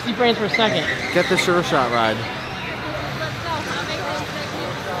like it's 60 frames per second. Get the sure shot ride.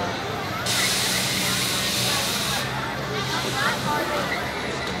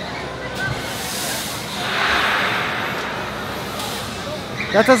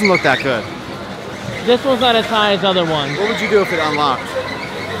 That doesn't look that good. This one's not as high as other ones. What would you do if it unlocked?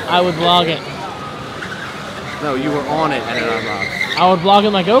 I would vlog it. No, you were on it and it unlocked. I would vlog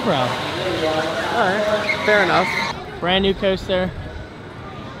it my GoPro. Alright, fair enough. Brand new coaster.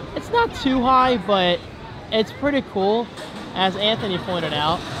 It's not too high, but it's pretty cool. As Anthony pointed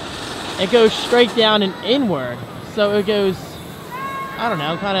out, it goes straight down and inward. So it goes, I don't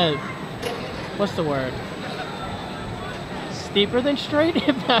know, kind of, what's the word? Steeper than straight,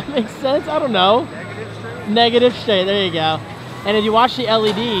 if that makes sense. I don't know. Negative straight? Negative straight, there you go. And if you watch the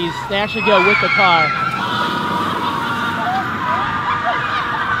LEDs, they actually go with the car.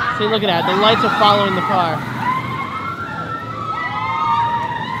 See, look at that. The lights are following the car.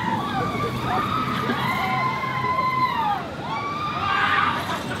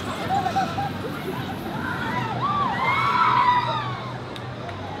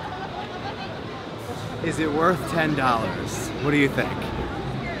 Is it worth $10? What do you think?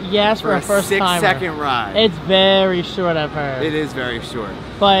 Yes, for a first timer. 6-second ride. It's very short, I've heard. It is very short.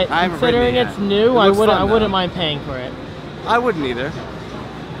 But I haven't considering ridden it it's yet. new, It I looks fun, wouldn't though. mind paying for it. I wouldn't either.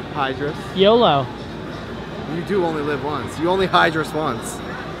 Hydrus. YOLO. You do only live once. You only Hydrus once.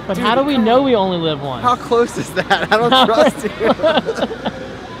 But Dude, how do we know we only live once? How close is that? I don't trust you.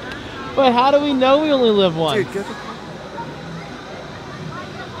 But how do we know we only live once? Dude, get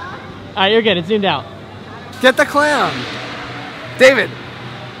Alright, you're good. It's zoomed out. Get the clown! David!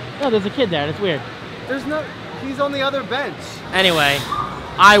 No, there's a kid there. That's weird. There's no... He's on the other bench. Anyway,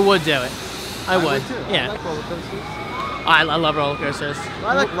 I would do it. I would. too. Yeah. I like roller coasters. I love roller coasters.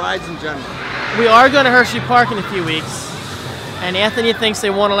 I like rides in general. We are going to Hershey Park in a few weeks. And Anthony thinks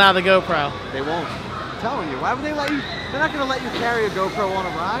they won't allow the GoPro. They won't. I'm telling you. Why would they let you... They're not going to let you carry a GoPro on a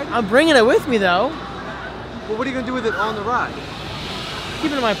ride? I'm bringing it with me, though. Well, what are you going to do with it on the ride?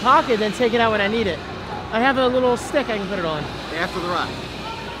 Keep it in my pocket, then take it out when I need it. I have a little stick I can put it on. After the ride.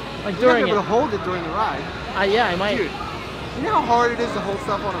 Like You're during not able it. to hold it during the ride. Yeah, I might. Dude, you know how hard it is to hold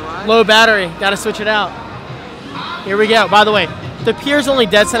stuff on a ride? Low battery. Gotta switch it out. Here we go. By the way, the pier's only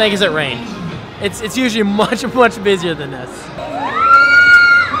dead tonight because it rained. It's usually much busier than this.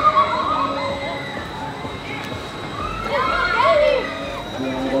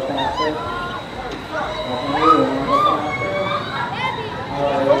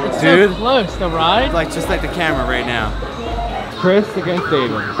 It's Dude. so close, the ride. Like, just like the camera right now. Chris against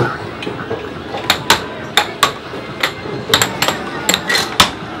David.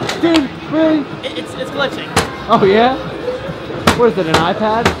 Dude, really? It's glitching. Oh yeah? What is it, an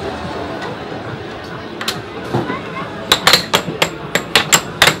iPad?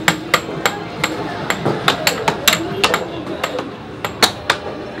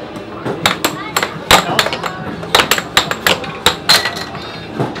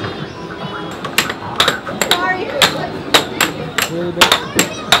 Really big.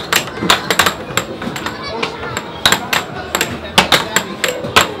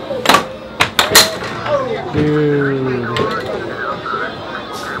 Dude.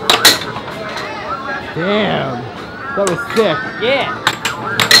 Damn. That was sick. Yeah.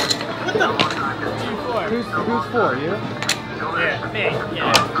 Who's for? You? Yeah, me.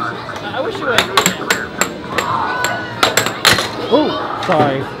 Yeah. I wish you would. Oh,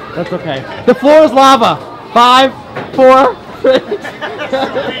 sorry. That's okay. The floor is lava. 5, 4, 3.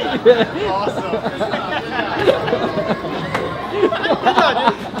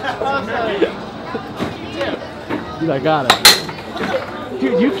 Dude, I got it.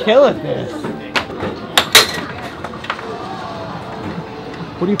 Dude, you killing this.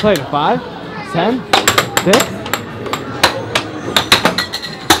 What are you playing? 5? 10? 6?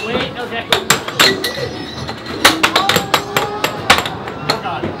 Wait, okay.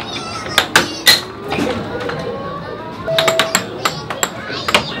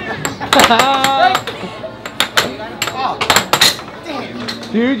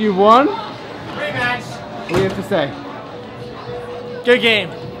 Dude, you won? Rematch. What do you have to say? Good game.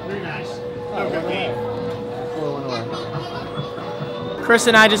 Good game. Chris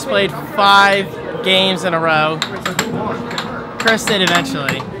and I just played 5 games in a row. Chris did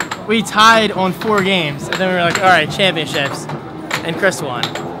eventually. We tied on 4 games, and then we were like, all right, championships. And Chris won.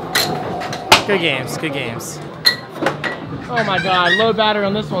 Good games, good games. Oh my God, low battery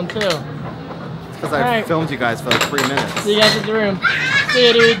on this one too. Because I filmed you guys for like 3 minutes. See you guys at the room. See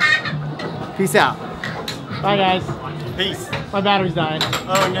you, dude. Peace out. Bye, guys. Peace. My battery's dying.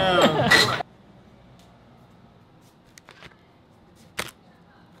 Oh no.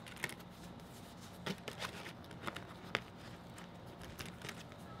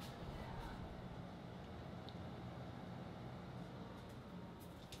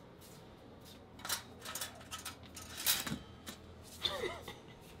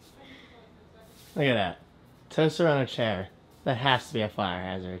 Look at that. Toaster on a chair. That has to be a fire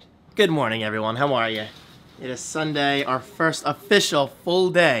hazard. Good morning, everyone. How are you? It is Sunday, our first official full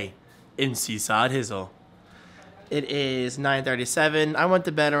day in Seaside Hizzle. It is 9:37. I went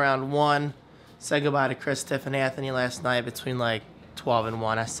to bed around 1. Said goodbye to Chris, Tiff, and Anthony last night between like 12 and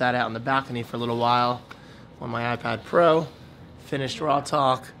 1. I sat out on the balcony for a little while on my iPad Pro. Finished Raw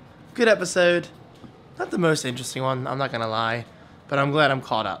Talk. Good episode. Not the most interesting one, I'm not gonna lie, but I'm glad I'm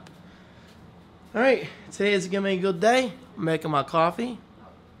caught up. All right, today is gonna be a good day. I'm making my coffee,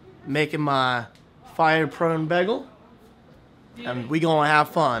 making my fire-prone bagel, and we gonna have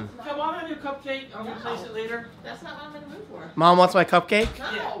fun. Can Mom have your cupcake? I'll replace it later. That's not what I'm in the mood for. Mom wants my cupcake?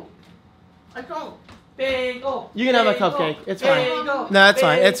 No. I don't. Bagel. You can have my bagel, cupcake. It's fine. Bagel, No, that's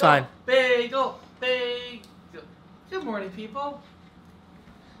fine. It's fine. Bagel. Bagel. Good morning, people.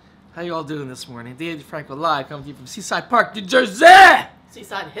 How you all doing this morning? David Franco live coming to you from Seaside Park, New Jersey.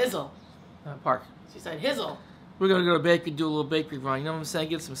 Seaside Hizzle. Park. Seaside Hizzle. We're gonna go to the bakery, do a little bakery run. You know what I'm saying?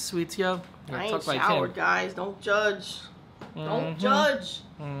 Get some sweets, yo. I ain't showered, guys. Don't judge. Don't judge.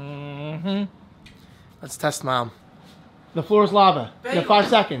 Mm-hmm. Let's test Mom. The floor is lava. You Bagel. have 5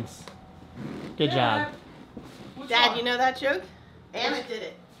 seconds. Good job. Dad, you know that joke? Anna did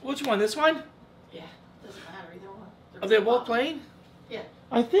it. Which one? This one? Yeah. Doesn't matter either one. Are they both playing? Yeah.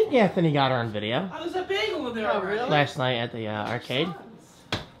 I think Anthony got her on video Oh, there's a bagel in there Oh, already. really? last night at the arcade.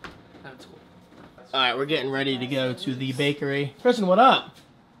 That's cool. All right, we're getting ready to go to the bakery. Kristen, what up?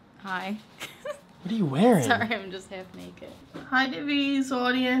 Hi. What are you wearing? Sorry, I'm just half naked. Hi, Divi's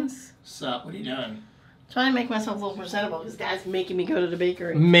audience. What's up? What are you doing? Trying to make myself a little presentable because Dad's making me go to the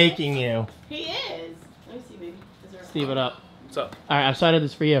bakery. Making you. He is. Let me see, baby. Is there a Steve, what up? What's up? All right, I've started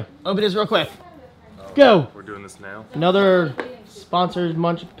this for you. Open this real quick. Go. We're doing this now. Another sponsored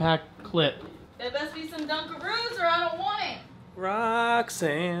Munch Pack clip. There best be some Dunkaroos or I don't want it.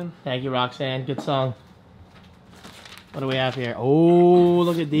 Roxanne. Thank you, Roxanne. Good song. What do we have here? Oh,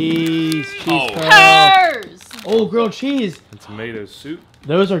 look at these. Cheese curls. Hers! Oh, grilled cheese. And tomato soup.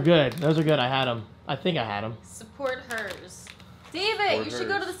 Those are good. Those are good. I had them. I think I had them. Support hers. David, Support you should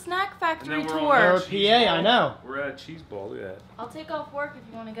go to hers. the snack factory And then we're tour. on Or PA, I know. We're at Cheese Ball. Look at that. I'll take off work if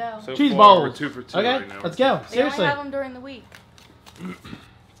you want to go. So Cheese far, balls. We're 2 for 2 Okay, right now. let's go. They Seriously. only have them during the week.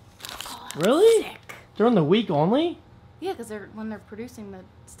 Really? Sick. During the week only? Yeah, because when they're producing the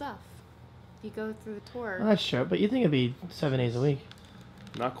stuff, you go through the tour. Well, that's true, but you think it'd be 7 days a week.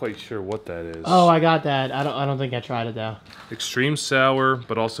 Not quite sure what that is. Oh, I got that. I don't think I tried it though. Extreme sour,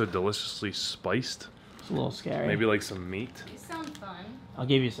 but also deliciously spiced. It's a little scary. Maybe like some meat. You sound fun. I'll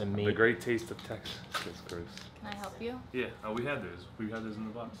give you some The meat. great taste of Texas. That's gross. Can I help you? Yeah. Oh, we had those. We had those in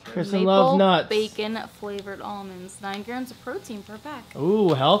the box. Right? Kristen loves nuts. Bacon flavored almonds. 9 grams of protein per pack. Ooh,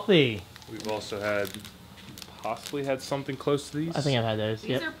 healthy. We've also had, possibly had something close to these. I think I've had those.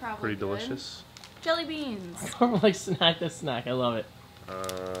 These Yep. are probably Pretty good. delicious. Jelly beans. Like snack to snack. I love it.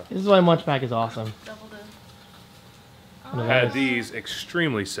 Uh, This is why Munch Pack is awesome. Double the. One of had those. these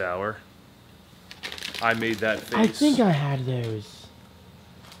extremely sour. I made that face. I think I had those.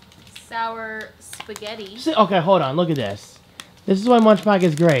 Sour spaghetti. See, okay, hold on. Look at this. This is why Munch Pack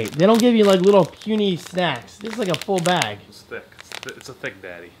is great. They don't give you like little puny snacks. This is like a full bag. It's thick. It's a thick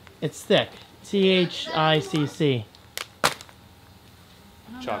daddy. It's thick. THICC. I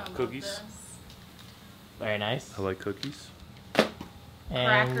don't know Chocolate about cookies. this. Very nice. I like cookies.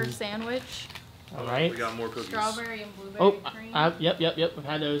 Cracker And, sandwich. all right. We got more cookies. Strawberry and blueberry Oh, cream. yep. I've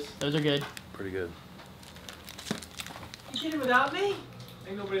had those. Those are good. Pretty good. You did it without me?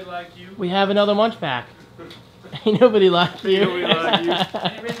 Ain't nobody like you. We have another Munch Pack. Ain't nobody like you. nobody like you. Ain't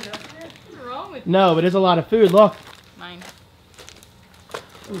ready enough here? What's wrong with No, but there's a lot of food. Look. mine?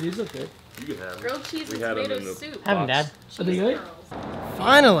 Ooh, these look good. You can have them. Grilled cheese We and had 'em tomato in the soup. Have them, box. Dad. Are they good? Curls.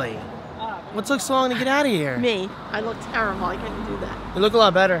 Finally. What took so long to get out of here? Me. I look terrible. I couldn't do that. You look a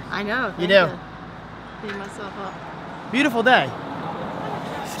lot better. I know. You thank do. Clean myself up. Beautiful day.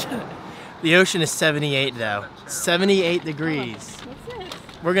 The ocean is 78 though. 78 degrees.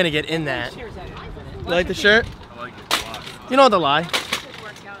 We're gonna get in that. You like the shirt? I like it a lot. You don't have to lie.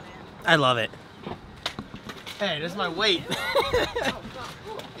 I love it. Hey, this is my weight.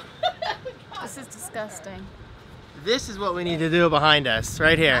 This is disgusting. This is what we need to do behind us,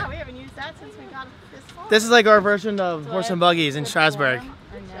 right here. Wow, we haven't used that since we got this far. This is like our version of horse and buggies in Strasbourg,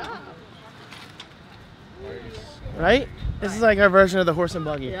 I know. right? This is like our version of the horse and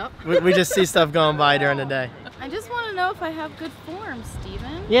buggy. Yep. We just see stuff going by during the day. I just want to know if I have good form,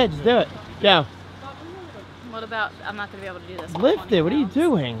 Steven. Yeah, just do it. Go. What about, I'm not going to be able to do this. with Lift 20 it. What are you pounds.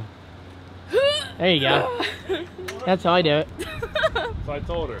 doing? There you go. That's how I do it. So I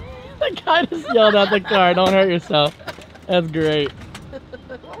told her. The guy just yelled out the car. Don't hurt yourself. That's great.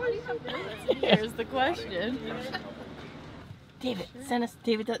 Here's the question. David, send us.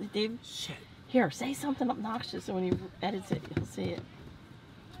 David. Shit. Here, say something obnoxious, and when he edits it, you'll see it.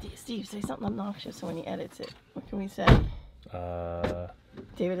 Steve, say something obnoxious so when he edits it. What can we say?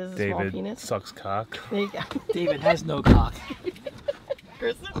 David has a small David penis. sucks cock. There you go. David has no cock.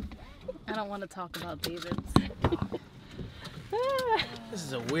 Kristen? I don't want to talk about David's. This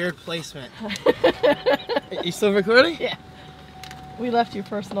is a weird placement. You still recording? Yeah. We left you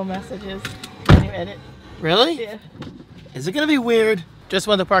personal messages. Can you edit? Really? Yeah. Is it gonna be weird? Just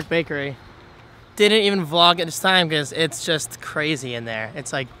went to Park Bakery. Didn't even vlog it this time because it's just crazy in there.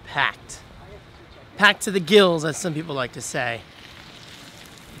 It's like packed. Packed to the gills, as some people like to say.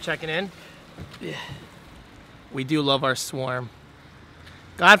 Checking in? Yeah. We do love our swarm.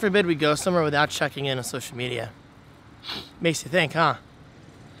 God forbid we go somewhere without checking in on social media. Makes you think, huh?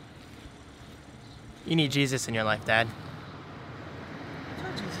 You need Jesus in your life, Dad.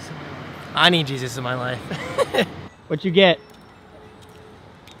 I need Jesus in my life. What you get?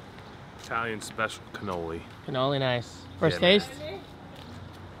 Italian special cannoli. Cannoli, nice. First Yeah, man. taste?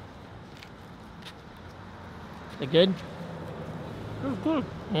 Is it good? Good.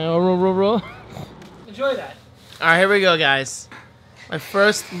 Yeah, roll. Enjoy that. All right, here we go, guys. My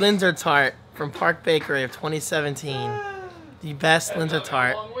first Linzer tart from Park Bakery of 2017. The best Linzer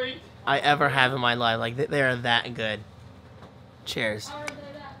tart I ever have in my life. Like, they are that good. Cheers.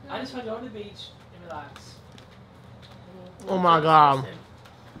 I just want to go to the beach and relax. Oh my God.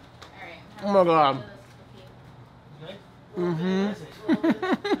 Oh my God. Mm-hmm.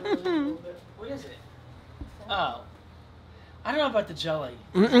 What is it? Oh. I don't know about the jelly.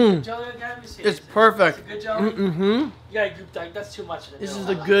 Mm-mm. Jelly, let me see. It's perfect. It's a good jelly? Mm-hmm. You gotta group that. That's too much in the This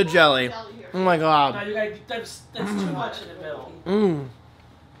middle. is the good jelly. Oh my No, God. you gotta, that's too much in the middle. Mmm.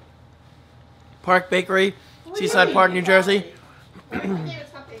 Park Bakery, Seaside Park, New Jersey.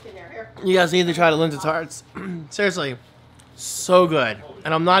 You guys need to try the Linzer tarts. Seriously, so good.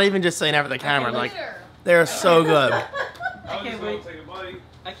 And I'm not even just saying that for the camera. Like, they're so good. I can't wait.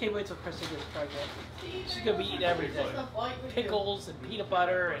 I can't wait till Kristen gets pregnant. She's gonna be eating everything. Pickles and peanut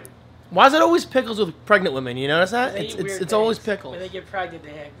butter and. Why is it always pickles with pregnant women? You notice that? They eat weird It's always things. pickles. When they get pregnant,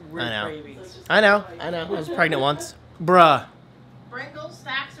 they have weird I know. cravings. I know. I was pregnant once. Bruh. Pringles,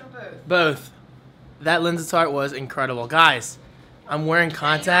 stacks, or both? Both. That Linzer tart was incredible. Guys, I'm wearing You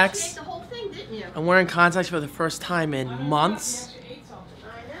contacts. ate the whole thing, didn't you? I'm wearing contacts for the first time in months.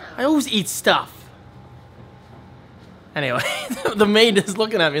 I know. I always eat stuff. Anyway, the maid is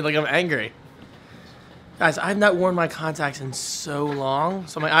looking at me like I'm angry. Guys, I've not worn my contacts in so long,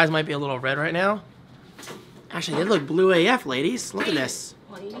 so my eyes might be a little red right now. Actually, they look blue AF, ladies. Look at this.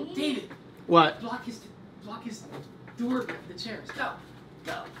 David, What? block his door, the chairs. Go.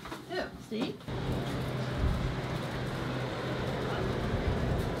 Who? Steve?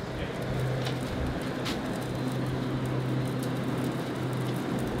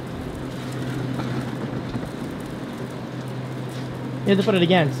 You have to put it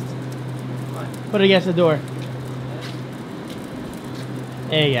against. Put it against the door.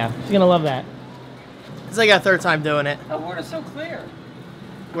 There you go. She's gonna love that. It's like our third time doing it. The water's so clear.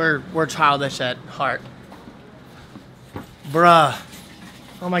 We're childish at heart. Bruh.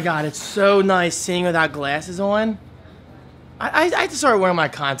 Oh my God, it's so nice seeing without glasses on. I have to start wearing my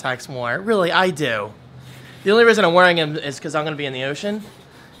contacts more. Really, I do. The only reason I'm wearing them is because I'm gonna be in the ocean.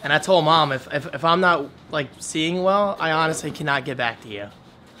 And I told Mom if I'm not like seeing well, I honestly cannot get back to you.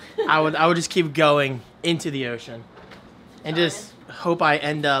 I would just keep going into the ocean, and just hope I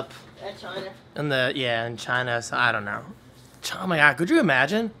end up At China. in China. So I don't know. Oh my God, could you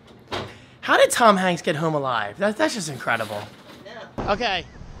imagine? How did Tom Hanks get home alive? That's just incredible. Yeah. Okay.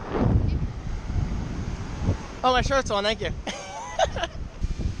 Oh, my shirt's on. Thank you.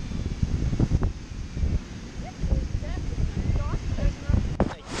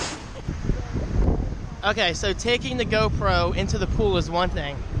 Okay, so taking the GoPro into the pool is one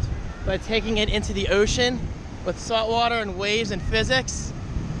thing, but taking it into the ocean with salt water and waves and physics,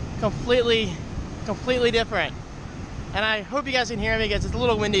 completely different. And I hope you guys can hear me because it's a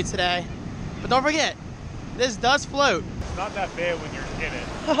little windy today. But don't forget, this does float. It's not that bad when you're in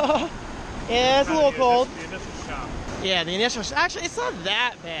it. Yeah, it's a little cold. The initial shock. Yeah, the initial, actually, it's not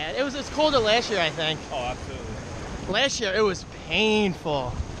that bad. It's colder last year, I think. Oh, absolutely. Last year, it was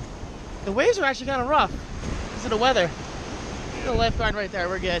painful. The waves are actually kind of rough because of the weather. The lifeguard right there,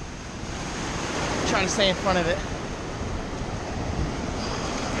 we're good. Trying to stay in front of it.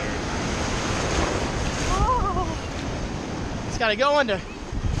 Oh. Just gotta go under.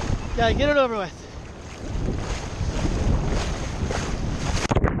 Gotta get it over with.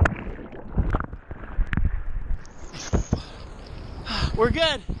 We're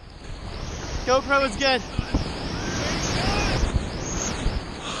good. GoPro is good.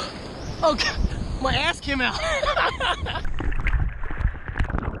 Oh God, my ass came out.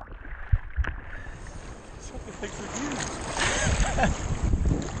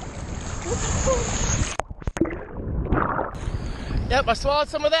 Yep, I swallowed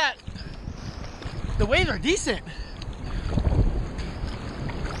some of that. The waves are decent.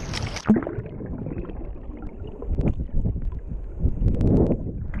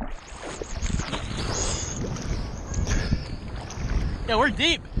 Yeah, we're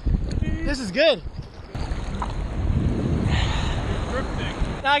deep. This is good.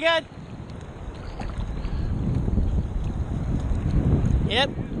 Not good? Yep.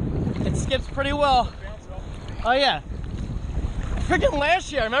 It skips pretty well. Oh yeah. Freaking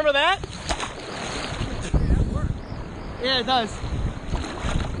last year, remember that? Yeah, it does.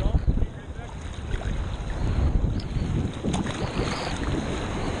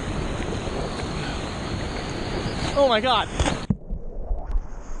 Oh my God.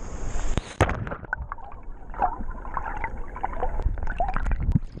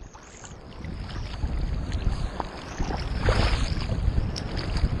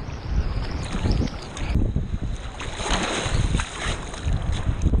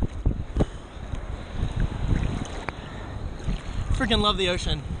 Freaking love the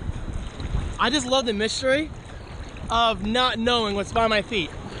ocean. I just love the mystery of not knowing what's by my feet.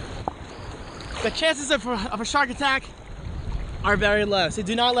 The chances of a shark attack are very low, so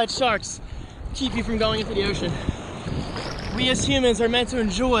do not let sharks keep you from going into the ocean. We as humans are meant to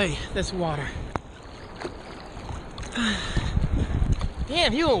enjoy this water.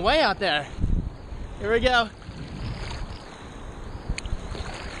 Damn, he went way out there. Here we go.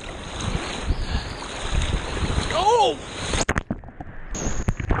 Oh!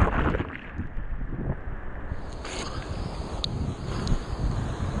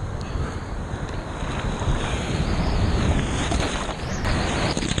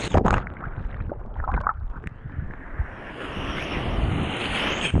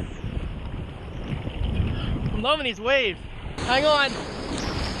 I'm loving these waves. Hang on.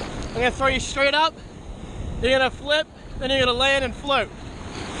 I'm gonna throw you straight up. You're gonna flip, then you're gonna land and float.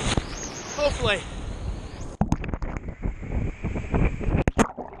 Hopefully.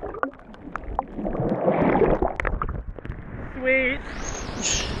 Sweet.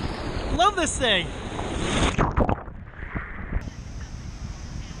 Love this thing.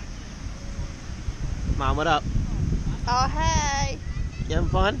 Mom, what up? Oh, hey. You having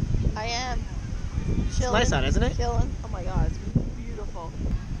fun? I am. It's nice out, isn't it? Chilling. Oh my God, it's beautiful.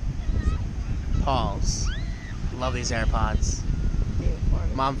 Pause. Love these AirPods.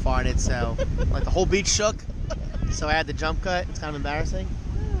 Mom farted, so like the whole beach shook. So I had the jump cut. It's kind of embarrassing.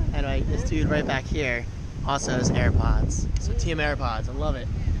 Anyway, this dude right back here also has AirPods. So Team AirPods, I love it.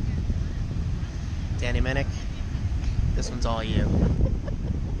 Danny Minnick, this one's all you.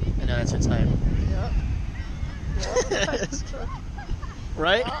 I know that's your type. Yep.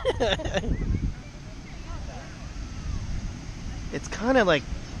 Right? It's kind of like,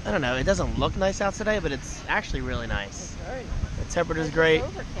 I don't know, it doesn't look nice out today, but it's actually really nice. It's very nice. The temperature's great,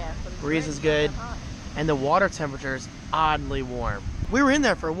 Overcast, but it's breeze very is good, hot. and the water temperature is oddly warm. We were in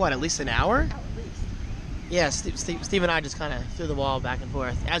there for what, at least an hour? At least. Yeah, Steve and I just kind of threw the ball back and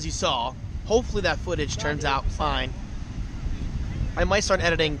forth, as you saw. Hopefully that footage turns out fine. I might start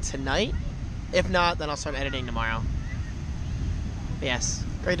editing tonight. If not, then I'll start editing tomorrow. But yes,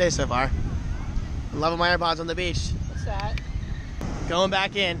 great day so far. I'm loving my AirPods on the beach. What's that? Going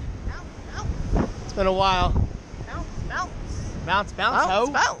back in. Bounce, It's been a while. bounce, bounce. Bounce, bounce, Bounce, ho.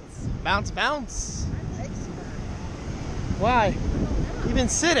 bounce. Bounce, bounce. My legs hurt. Why? You've been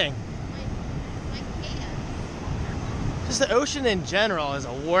sitting. My hands. Just the ocean in general is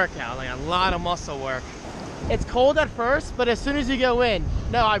a workout, like a lot of muscle work. It's cold at first, but as soon as you go in,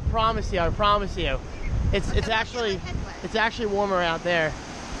 no, I promise you, it's actually warmer out there.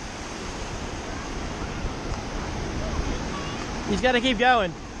 You just gotta keep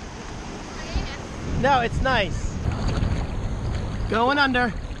going. No, it's nice. Going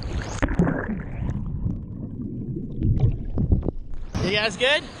under. You guys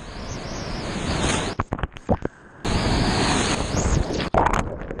good?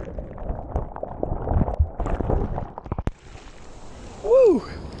 Woo!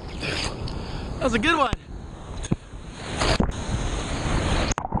 That was a good one.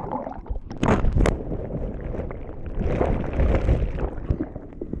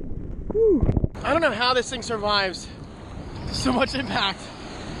 Woo. I don't know how this thing survives so much impact.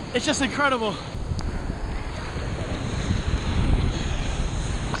 It's just incredible.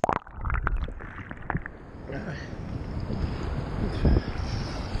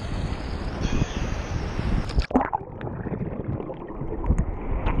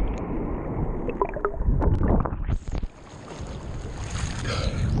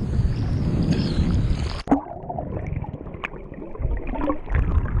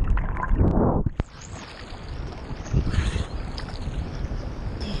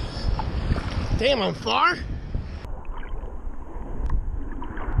 Damn, I'm far.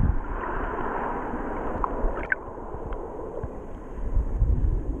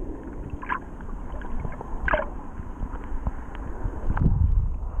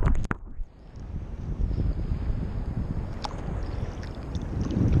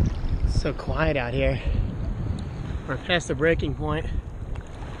 So quiet out here. We're past the breaking point,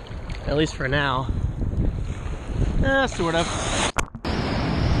 at least for now. Sort of.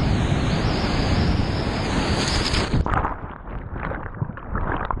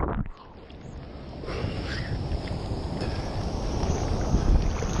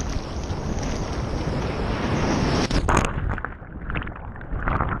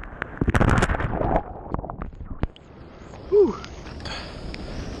 Whew.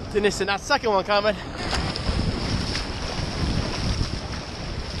 Didn't see that second one coming.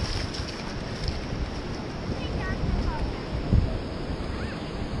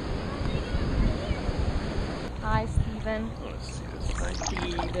 Hi, Steven.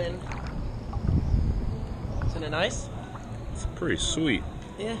 Steven. Isn't it nice? It's pretty sweet.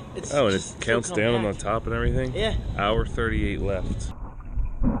 Yeah, it's Oh, and just it counts so down on the compact. top and everything? Yeah. Hour 38 left.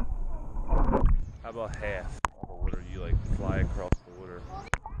 How about half? All the water, you like fly across the water.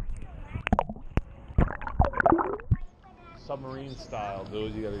 Submarine style,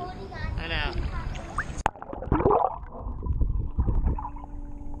 those you gotta. I know.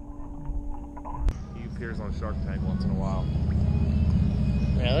 He appears on Shark Tank once in a while.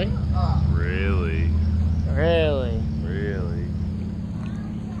 Really? Really? Really? Really?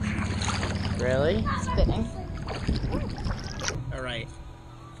 Really? Spitting. All right.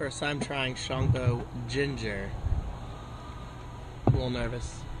 First time trying Franco ginger. A little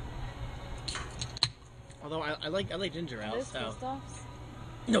nervous. Although I like ginger ale, so.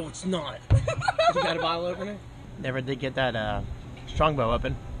 No, it's not. You got a bottle opener? Never did get that Strongbow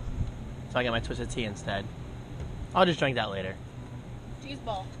open, so I got my Twisted Tea instead. I'll just drink that later. Cheese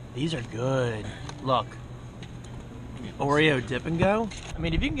ball. These are good. Look. Oreo dip and go. I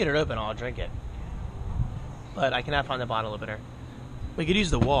mean, if you can get it open, I'll drink it. But I cannot find the bottle opener. We could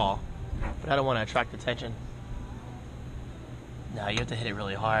use the wall, but I don't want to attract attention. No, you have to hit it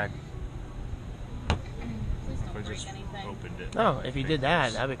really hard. Please don't I break just anything. opened it. No, if you did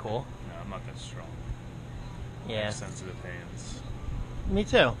that, that'd be cool. No, I'm not that strong. I Yeah. have sensitive hands. Me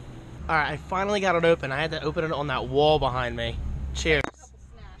too. Alright, I finally got it open. I had to open it on that wall behind me. Cheers.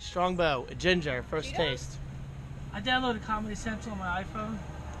 Strongbow, ginger, first taste. I downloaded Comedy Central on my iPhone.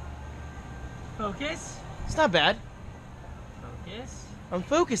 Focus. It's not bad. Focus. I'm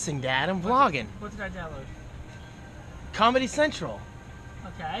focusing, Dad. I'm vlogging. What did I download? Comedy Central.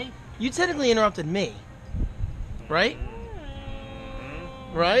 Okay. You technically interrupted me. Right?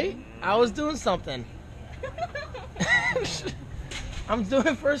 Right? I was doing something. I'm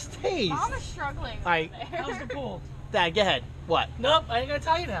doing first taste. Mom is struggling. Alright, How's the pool? Dad, go ahead. What? Nope, I ain't gonna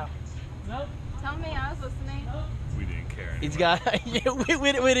tell you now. Nope. Tell me I was listening. We didn't care anyway. He's got. Yeah,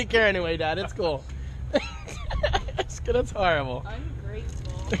 we didn't care anyway, Dad. It's cool. It's good. It's horrible.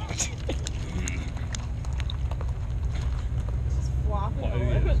 Ungrateful. Why Flopping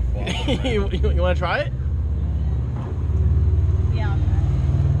did you just flop on that? you want to try it? Yeah,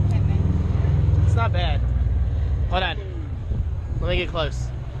 okay. Hit me. It's not bad. Hold on. Let me get close.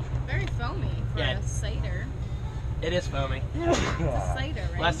 Very foamy for Yeah. a cider. It is foamy. It's a cider,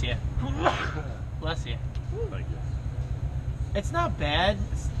 right? Bless you. Bless you. Thank you. It's not bad,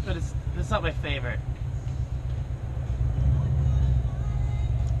 but it's not my favorite.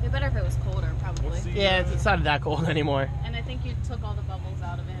 It'd be better if it was colder, probably. What's the, Yeah, it's not that cold anymore. And I think you took all the bubbles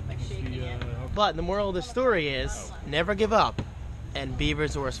out of it by shaking it. But the moral of the story is never give up and be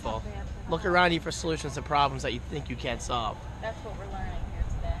resourceful. Look around you for solutions to problems that you think you can't solve. That's what we're learning here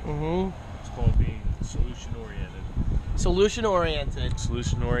today. Mm-hmm. It's called being solution oriented. Solution oriented.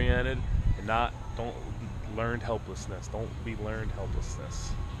 Solution oriented, and don't learned helplessness. Don't be learned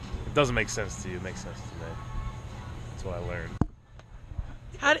helplessness. It doesn't make sense to you. It makes sense to me. That's what I learned.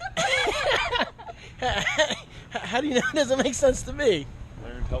 How do you know it doesn't make sense to me?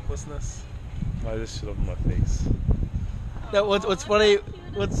 Learned helplessness? Why this shit on my face? No, what's funny?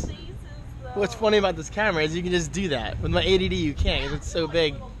 What's funny about this camera is you can just do that. With my ADD, you can't 'cause it's so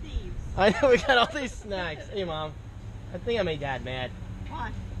big. I know we got all these snacks. Hey, Mom. I think I made Dad mad.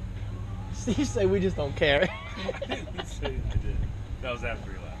 Why? Steve said we just don't care. I did. That was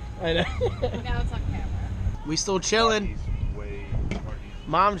after he left. I know. Now it's on camera. We still chilling. Party's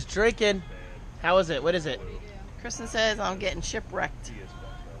Mom's drinking. bad. How is it? What is it? Kristen says I'm getting shipwrecked He is fucked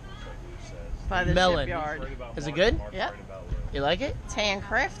up, like Lou says. by the Melon. shipyard. Right about Is it Mark, good? Mark's Yep. right about Lou. You like it? It's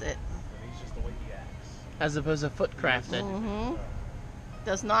handcrafted. And he's just the way he acts. As opposed to foot crafted. Mm-hmm.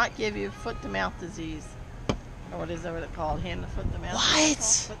 does not give you foot-to-mouth disease. Or what is it called? Hand to foot-to-mouth.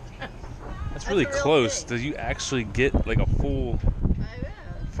 What? That's really a real close. thing. Do you actually get like a full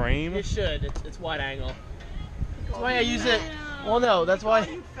frame? You should. It's wide angle. That's why I use it. Well, no, that's why.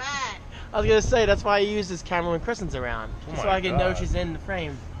 You fat. I was gonna say that's why I use this camera when Kristen's around, Oh so my I can know God. she's in the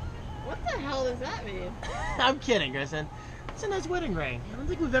frame. What the hell does that mean? I'm kidding, Kristen. It's a nice wedding ring. I don't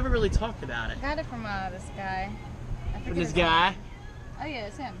think we've ever really talked about it. I got it from this guy. I forget From this his name. guy. Oh yeah,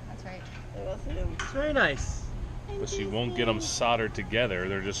 it's him. That's right. It's very nice. But you won't get them soldered together.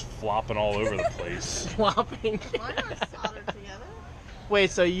 They're just flopping all over the place. Flopping. Why not soldered together?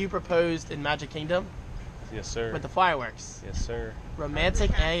 Wait, so you proposed in Magic Kingdom Yes, sir. with the fireworks? Yes, sir. Romantic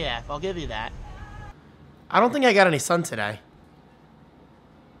AF. I'll give you that. I don't think I got any sun today.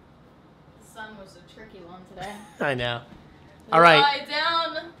 The sun was a tricky one today. I know. All right, Lie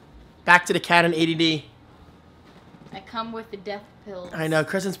down. back to the cat and ADD. I come with the death pills. I know,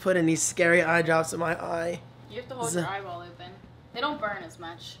 Kristen's putting these scary eye drops in my eye. You have to hold your eyeball open. They don't burn as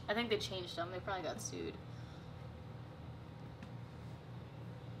much. I think they changed them. They probably got sued.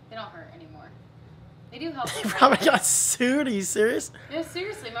 They don't hurt anymore. They do help. They probably got sued. Are you serious? Yeah,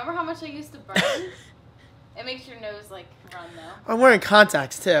 seriously. Remember how much I used to burn? It makes your nose like run though. I'm wearing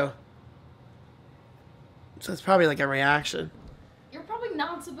contacts too. So it's probably like a reaction. You're probably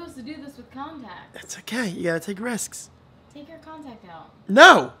not supposed to do this with contacts. It's okay. You gotta take risks. Take your contact out.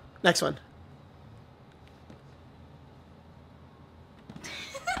 No! Next one.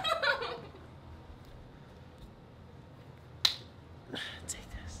 Take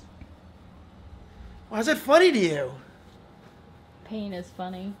this. Why is it funny to you? Pain is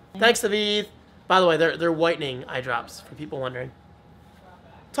funny. Thanks, David. By the way, they're whitening eye drops for people wondering.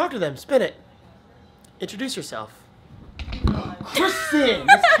 Talk to them. Spin it. Introduce yourself. Kristen,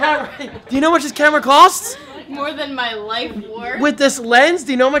 this camera. Do you know how much this camera costs? More than my life worth. With this lens,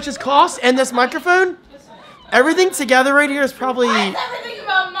 do you know how much this costs? And this microphone? Everything together right here is probably. Everything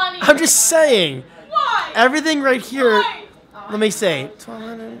about money. I'm just saying. Why? Everything right here. Why? Let me say.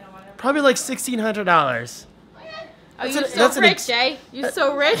 $1,200. Probably like $1,600. Oh, That's you're an- so that's an rich, ex- eh? You're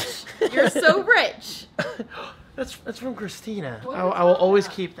so rich. You're so rich. That's from Christina. I will always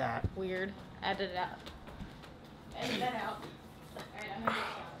keep that. Weird. Edit it out. Edit that out. Alright, I'm gonna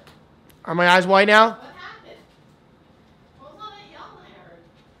Are my eyes white now? What happened? What was all that yelling I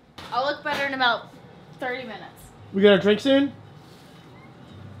heard? I'll look better in about 30 minutes. We gonna drink soon?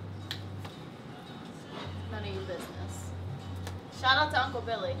 None of your business. Shout out to Uncle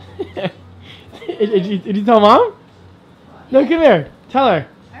Billy. Did you tell Mom? No, come here. Tell her.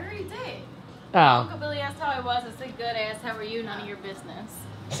 I already did. Oh. Uncle Billy asked how I was. I said, good. I asked, how are you? None of your business.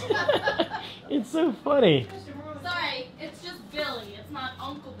 It's so funny. Sorry, it's just Billy. It's not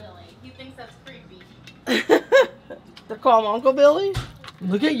Uncle Billy. He thinks that's creepy. They call him Uncle Billy?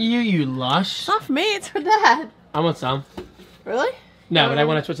 Look at you, you lush. It's not for me, it's for Dad. I want some. Really? No, but I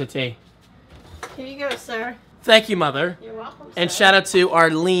want to switch to tea. Here you go, sir. Thank you, Mother. You're welcome, sir. And shout out to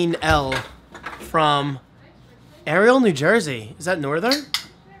Arlene L. from Ariel, New Jersey. Is that Northern?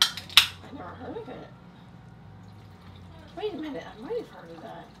 I never heard of it. Wait a minute, I might have heard of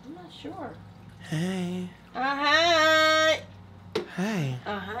that. I'm not sure. Hey. Uh-huh. Hey.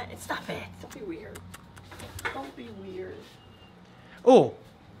 Uh-huh. Stop it. Don't be weird. Don't be weird. Oh,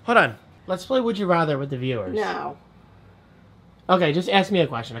 hold on. Let's play Would You Rather with the viewers. No. Okay, just ask me a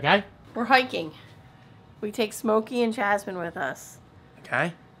question, okay? We're hiking. We take Smokey and Jasmine with us.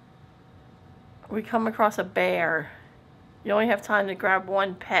 Okay. We come across a bear. You only have time to grab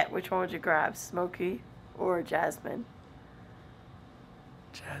one pet. Which one would you grab? Smokey or Jasmine?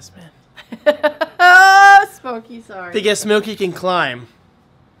 Jasmine. Oh, Smokey, sorry. Because Smokey can climb,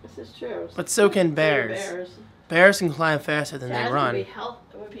 This is true. but so can bears. Bears can climb faster than they Jasmine run.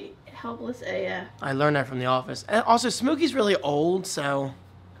 would be helpless AF. I learned that from The Office. And also, Smokey's really old, so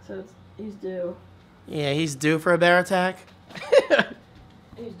So he's due. yeah, he's due for a bear attack.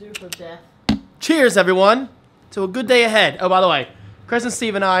 He's due for death. Cheers, everyone, to a good day ahead. Oh, by the way, Chris and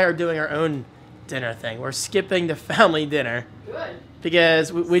Steve and I are doing our own dinner thing. We're skipping the family dinner Good.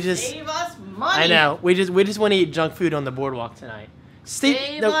 because we just. Save us money. I know. We just want to eat junk food on the boardwalk tonight.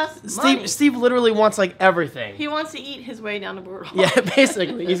 Save us money. Steve literally wants like everything. He wants to eat his way down the boardwalk. Yeah,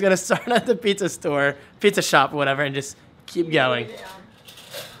 basically, he's gonna start at the pizza store, pizza shop, or whatever, and just keep going.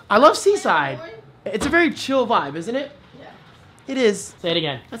 I love Seaside. It's a very chill vibe, isn't it? Yeah. It is. Say it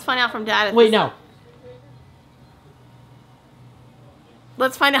again. Let's find out from Dad. If Wait, this- no.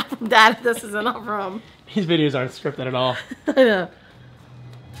 Let's find out from Dad if this is enough rum. These videos aren't scripted at all. I know.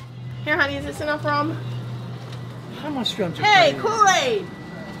 Here, honey, is this enough rum? How much rum? Hey, Kool-Aid!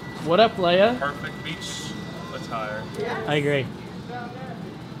 What up, Leia? Perfect beach attire. I agree.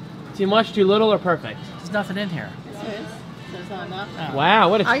 Too much, too little, or perfect? There's nothing in here. There's not enough. Wow,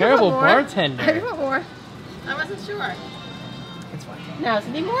 what a I can terrible put more. I bartender. can put more. I wasn't sure. It's fine. No, does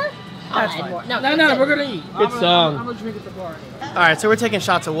it need more? That's I'll add fine. more. No, that's no, it. we're gonna eat. Good song. I'm gonna drink at the bar. All right, so we're taking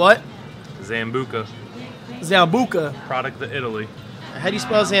shots of what? Zambuca, Zambuca. product of Italy. How do you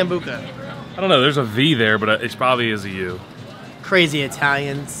spell Zambuca? I don't know. There's a V there, but it probably is a U. Crazy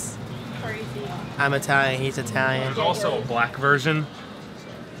Italians. Crazy. I'm Italian, he's Italian. There's also a black version.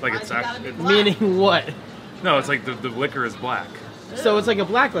 Like it's actually. Meaning what? No, it's like the liquor is black, So it's like a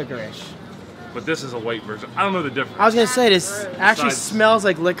black licorice. but this is a white version. I don't know the difference. I was gonna say, this actually Besides- smells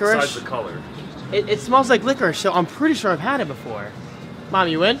like licorice. Besides the color. It smells like licorice, so I'm pretty sure I've had it before. Mom,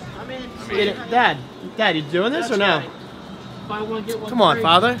 you in? I'm in. Get it- Dad, you doing this or no? That's right. Buy one, get one Come on, free.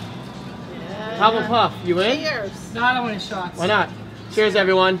 father. Hufflepuff, you in? Cheers. No, I don't want any shots. Why not? Cheers,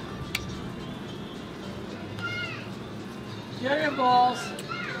 everyone. Get your balls.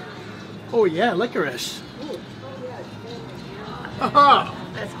 Oh yeah, licorice.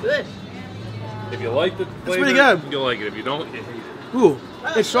 That's good. If you like the flavor, pretty good. you'll like it. If you don't, you hate it. Ooh,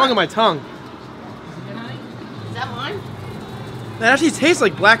 it's strong in my tongue. Is that mine? That actually tastes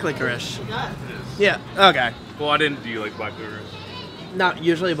like black licorice. It does. Yeah. Okay. Well, I didn't. Do you like black licorice? Not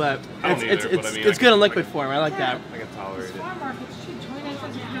usually, but I don't it's either, but I mean, it's I good in can- liquid form. I like that. I can tolerate it.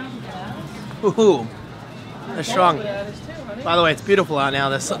 Ooh, it's strong. By the way, it's beautiful out now.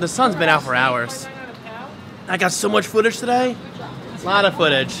 The sun's been out for hours. I got so much footage today. A lot of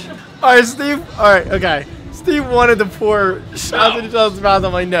footage. All right, Steve. All right, okay. Steve wanted to pour shots in each other's mouth.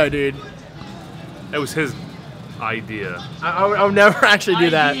 I'm like, no, dude. It was his idea. I'll never actually do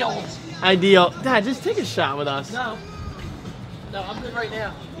that. Ideal. Ideal. Dad, just take a shot with us. No. No, I'm good right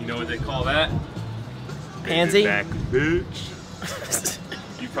now. You know what they call that? Pansy? Back, bitch.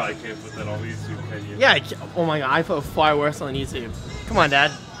 You probably can't put that on YouTube, can you? Yeah. Oh my god, I felt far worse on YouTube. Come on,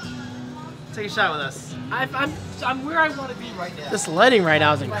 Dad. Take a shot with us. I'm where I want to be right now. This lighting right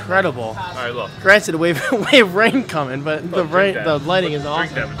now is incredible. All right, look. Granted, wave rain coming, but the drink that. lighting is Drink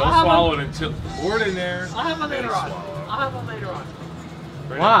awesome. that, but don't swallow it until pour it in there. I'll have one then later on. swallow it. I'll have one later on.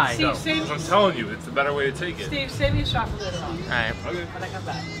 Right Why? now, Steve, no, I'm telling you, it's the better way to take it. Steve, save me a shot for later on. All right, Okay. When I come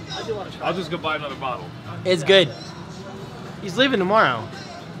back. I do want a shot. I'll just go buy another bottle. it's good. He's leaving tomorrow.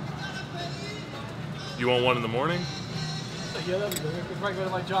 You want one in the morning? Yeah, that was good. Before I go to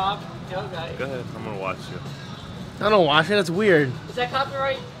my job. Yeah, okay. Go ahead. I'm gonna watch you. I don't watch it. It's weird. Is that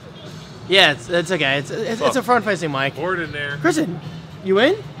copyright? Yeah, it's okay. It's a front-facing mic. Pour it in there. Kristen, you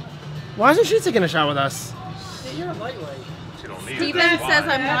in? Why isn't she taking a shot with us? See, you're a lightweight. You don't need Steven it. says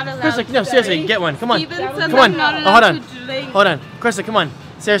I'm not allowed Kristen, to no, seriously, drink. get one. Come on. Steven says Come on. I'm not Oh, allowed hold on. to drink. Hold on. Kristen, come on.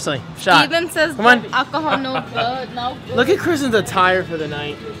 Seriously, shot. Steven says Come on. alcohol, no blood, no food. Look at Kristen's attire for the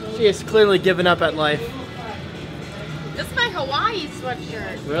night. She has clearly given up at life. This is my Hawaii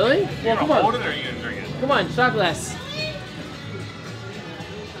sweatshirt. Really? Well, come on. Hold it or are you gonna drink it? Come on, shot glass.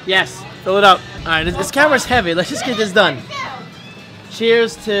 Yes, fill it up. All right, this camera's heavy. Let's just get this done.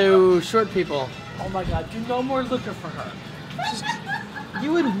 Cheers to short people. Oh my God, do no more liquor for her.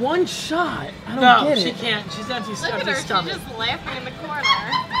 You had one shot. I don't No, get she it. can't. She's empty, Look at empty her, she's stomach. just laughing in the corner.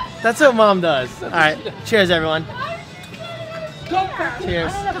 That's what Mom does. All right, cheers, everyone. Go back.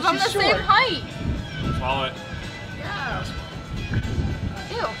 Cheers. Because I'm the She's same short. height. Swallow it. Yeah.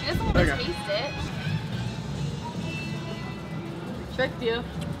 Ew, she doesn't want to Okay. taste it. Tricked you.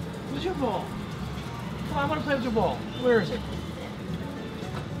 Where's your ball? Come on, I want to play with your ball. Where is it?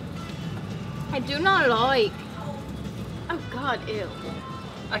 I do not like. Oh God, ew.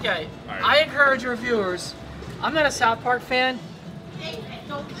 Okay, Alright. I encourage your viewers. I'm not a South Park fan,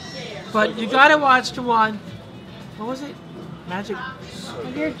 but you gotta watch the one. What was it? Magic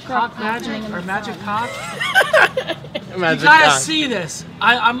Cock Magic or Magic Cock? Magic You gotta cock. see this.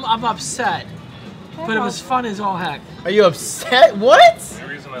 I'm upset, but it was fun as all heck. Are you upset? What? The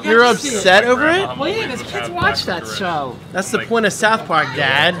reason I Yeah, You're I see it. upset over it? Well, yeah, because kids watch that show. That's the point of South Park,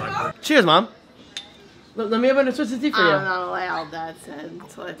 Dad. Cheers, Mom. Let me have a switch of tea for I'm you. not allowed, Dad said,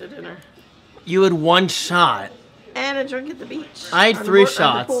 until after dinner. You had one shot. And a drink at the beach. I had On the 3 at the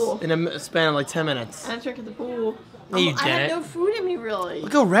shots pool. in a span of like 10 minutes. And a drink at the pool. No, you I had didn't. no food in me, really.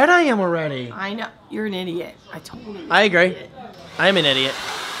 Look how red I am already. I know. You're an idiot. I told you. I agree. Idiot. I am an idiot.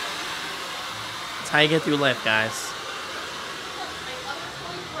 That's how you get through life, guys.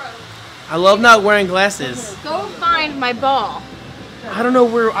 I love not wearing glasses. Go find my ball. I don't know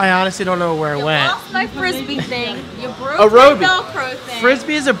where. I honestly don't know where it You went. lost my frisbee thing. You broke Aerobic. my Velcro thing.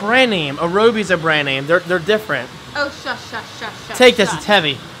 Frisbee is a brand name. Aerobi's a brand name. They're different. Oh, shush. Take this. shush. It's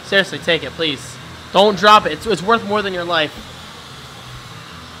heavy. Seriously, take it, please. Don't drop it. It's worth more than your life.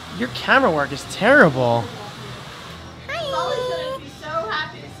 Your camera work is terrible. Hi. Be so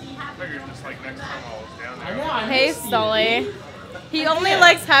happy to see Hey, Sully. He only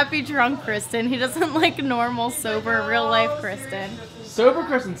likes happy drunk Kristen. He doesn't like normal, sober, real life Kristen. Sober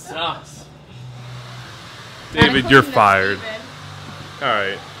Kristen sucks. David, you're fired. All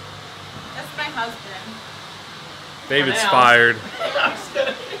right. That's my husband. David's For now. fired.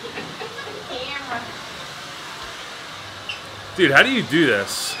 Camera. Dude, how do you do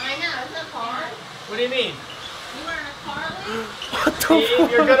this? I know, it's a car. What do you mean? You were in a car leak? What the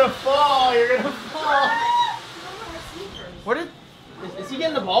fuck? You're gonna fall. You're gonna fall. What did? Is he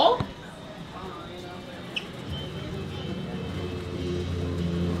getting the ball?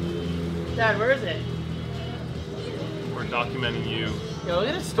 Dad, where is it? We're documenting you. Yo, look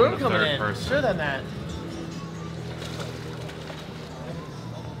at the storm From the coming third in. person. Sure than that.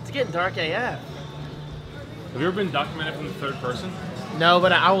 It's getting dark AF. Have you ever been documented from the third person? No,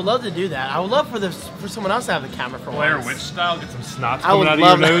 but I would love to do that. I would love for someone else to have the camera for Blair once. Witch style, get some snots I coming would out of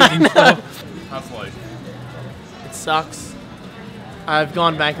love your nose that. and stuff. How's life? It sucks. I've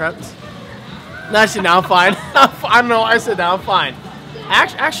gone bankrupt. No, actually, now I'm fine. I don't know why I said now I'm fine.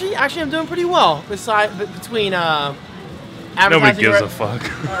 Actually, I'm doing pretty well. Between advertising. Nobody gives a fuck.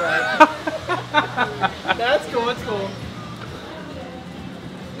 All right. That's cool. That's cool.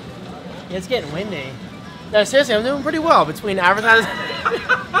 Yeah, it's getting windy. No, seriously, I'm doing pretty well between advertising.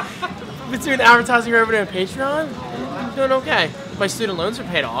 Between advertising revenue and Patreon, I'm doing okay. My student loans are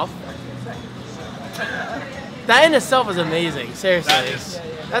paid off. That in itself is amazing. Seriously,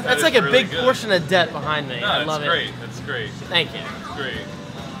 that's like a really big good. portion of debt behind me. No, I that's love great. it. That's great. Thank you. That's great.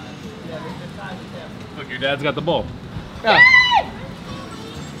 Look, your dad's got the ball. Yeah. Dad,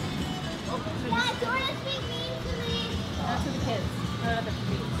 don't speak mean to me. Not to the kids. Not other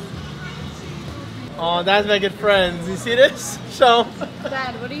people. Oh, that's my good friends. You see this? So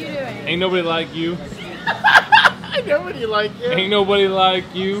Dad, what are you doing? Ain't nobody like you. I know what you like. You. Ain't nobody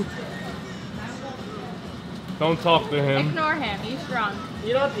like you. Don't talk to him. Ignore him. He's drunk.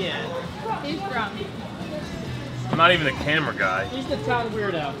 You know at the end. He's drunk. I'm not even the camera guy. He's the town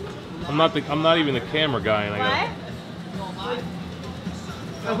weirdo. I'm not even the camera guy, and I What?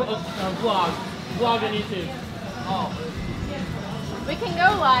 Vlog on YouTube. We can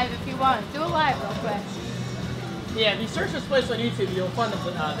go live if you want. Do a live real quick. Yeah, if you search this place on YouTube, you'll find the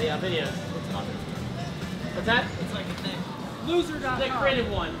videos. What's that? It's like a thing. Loser.com. The creative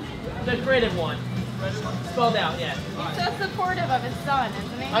one. The creative one. Spelled out, yeah. He's so supportive of his son,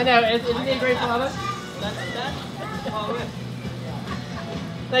 isn't he? I know. Isn't he a great father?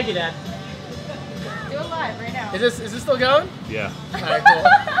 Thank you, Dad. Do a live right now. Is this still going? Yeah. All right, cool.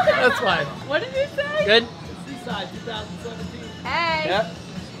 That's fine. What did you say? Good. Seaside 2017. Hey. Yep.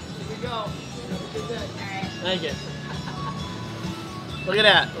 Here we go. Have a good day. Alright. Thank you. Look at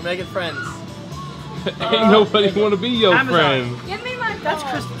that. We're making friends. Ain't nobody want to be your Amazon. friend. Give me my That's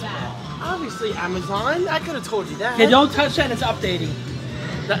phone. Christmas. Obviously, Amazon. I could have told you that. Okay, don't touch that. It's updating.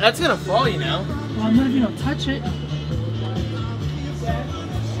 That's gonna fall, you know. Well, I'm not if you don't touch it.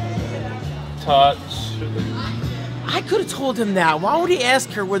 Touch. I could have told him that. Why would he ask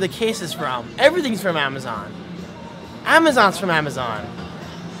her where the case is from? Everything's from Amazon. Amazon's from Amazon.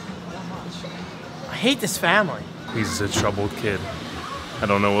 I hate this family. He's a troubled kid. I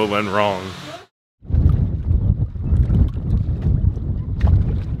don't know what went wrong.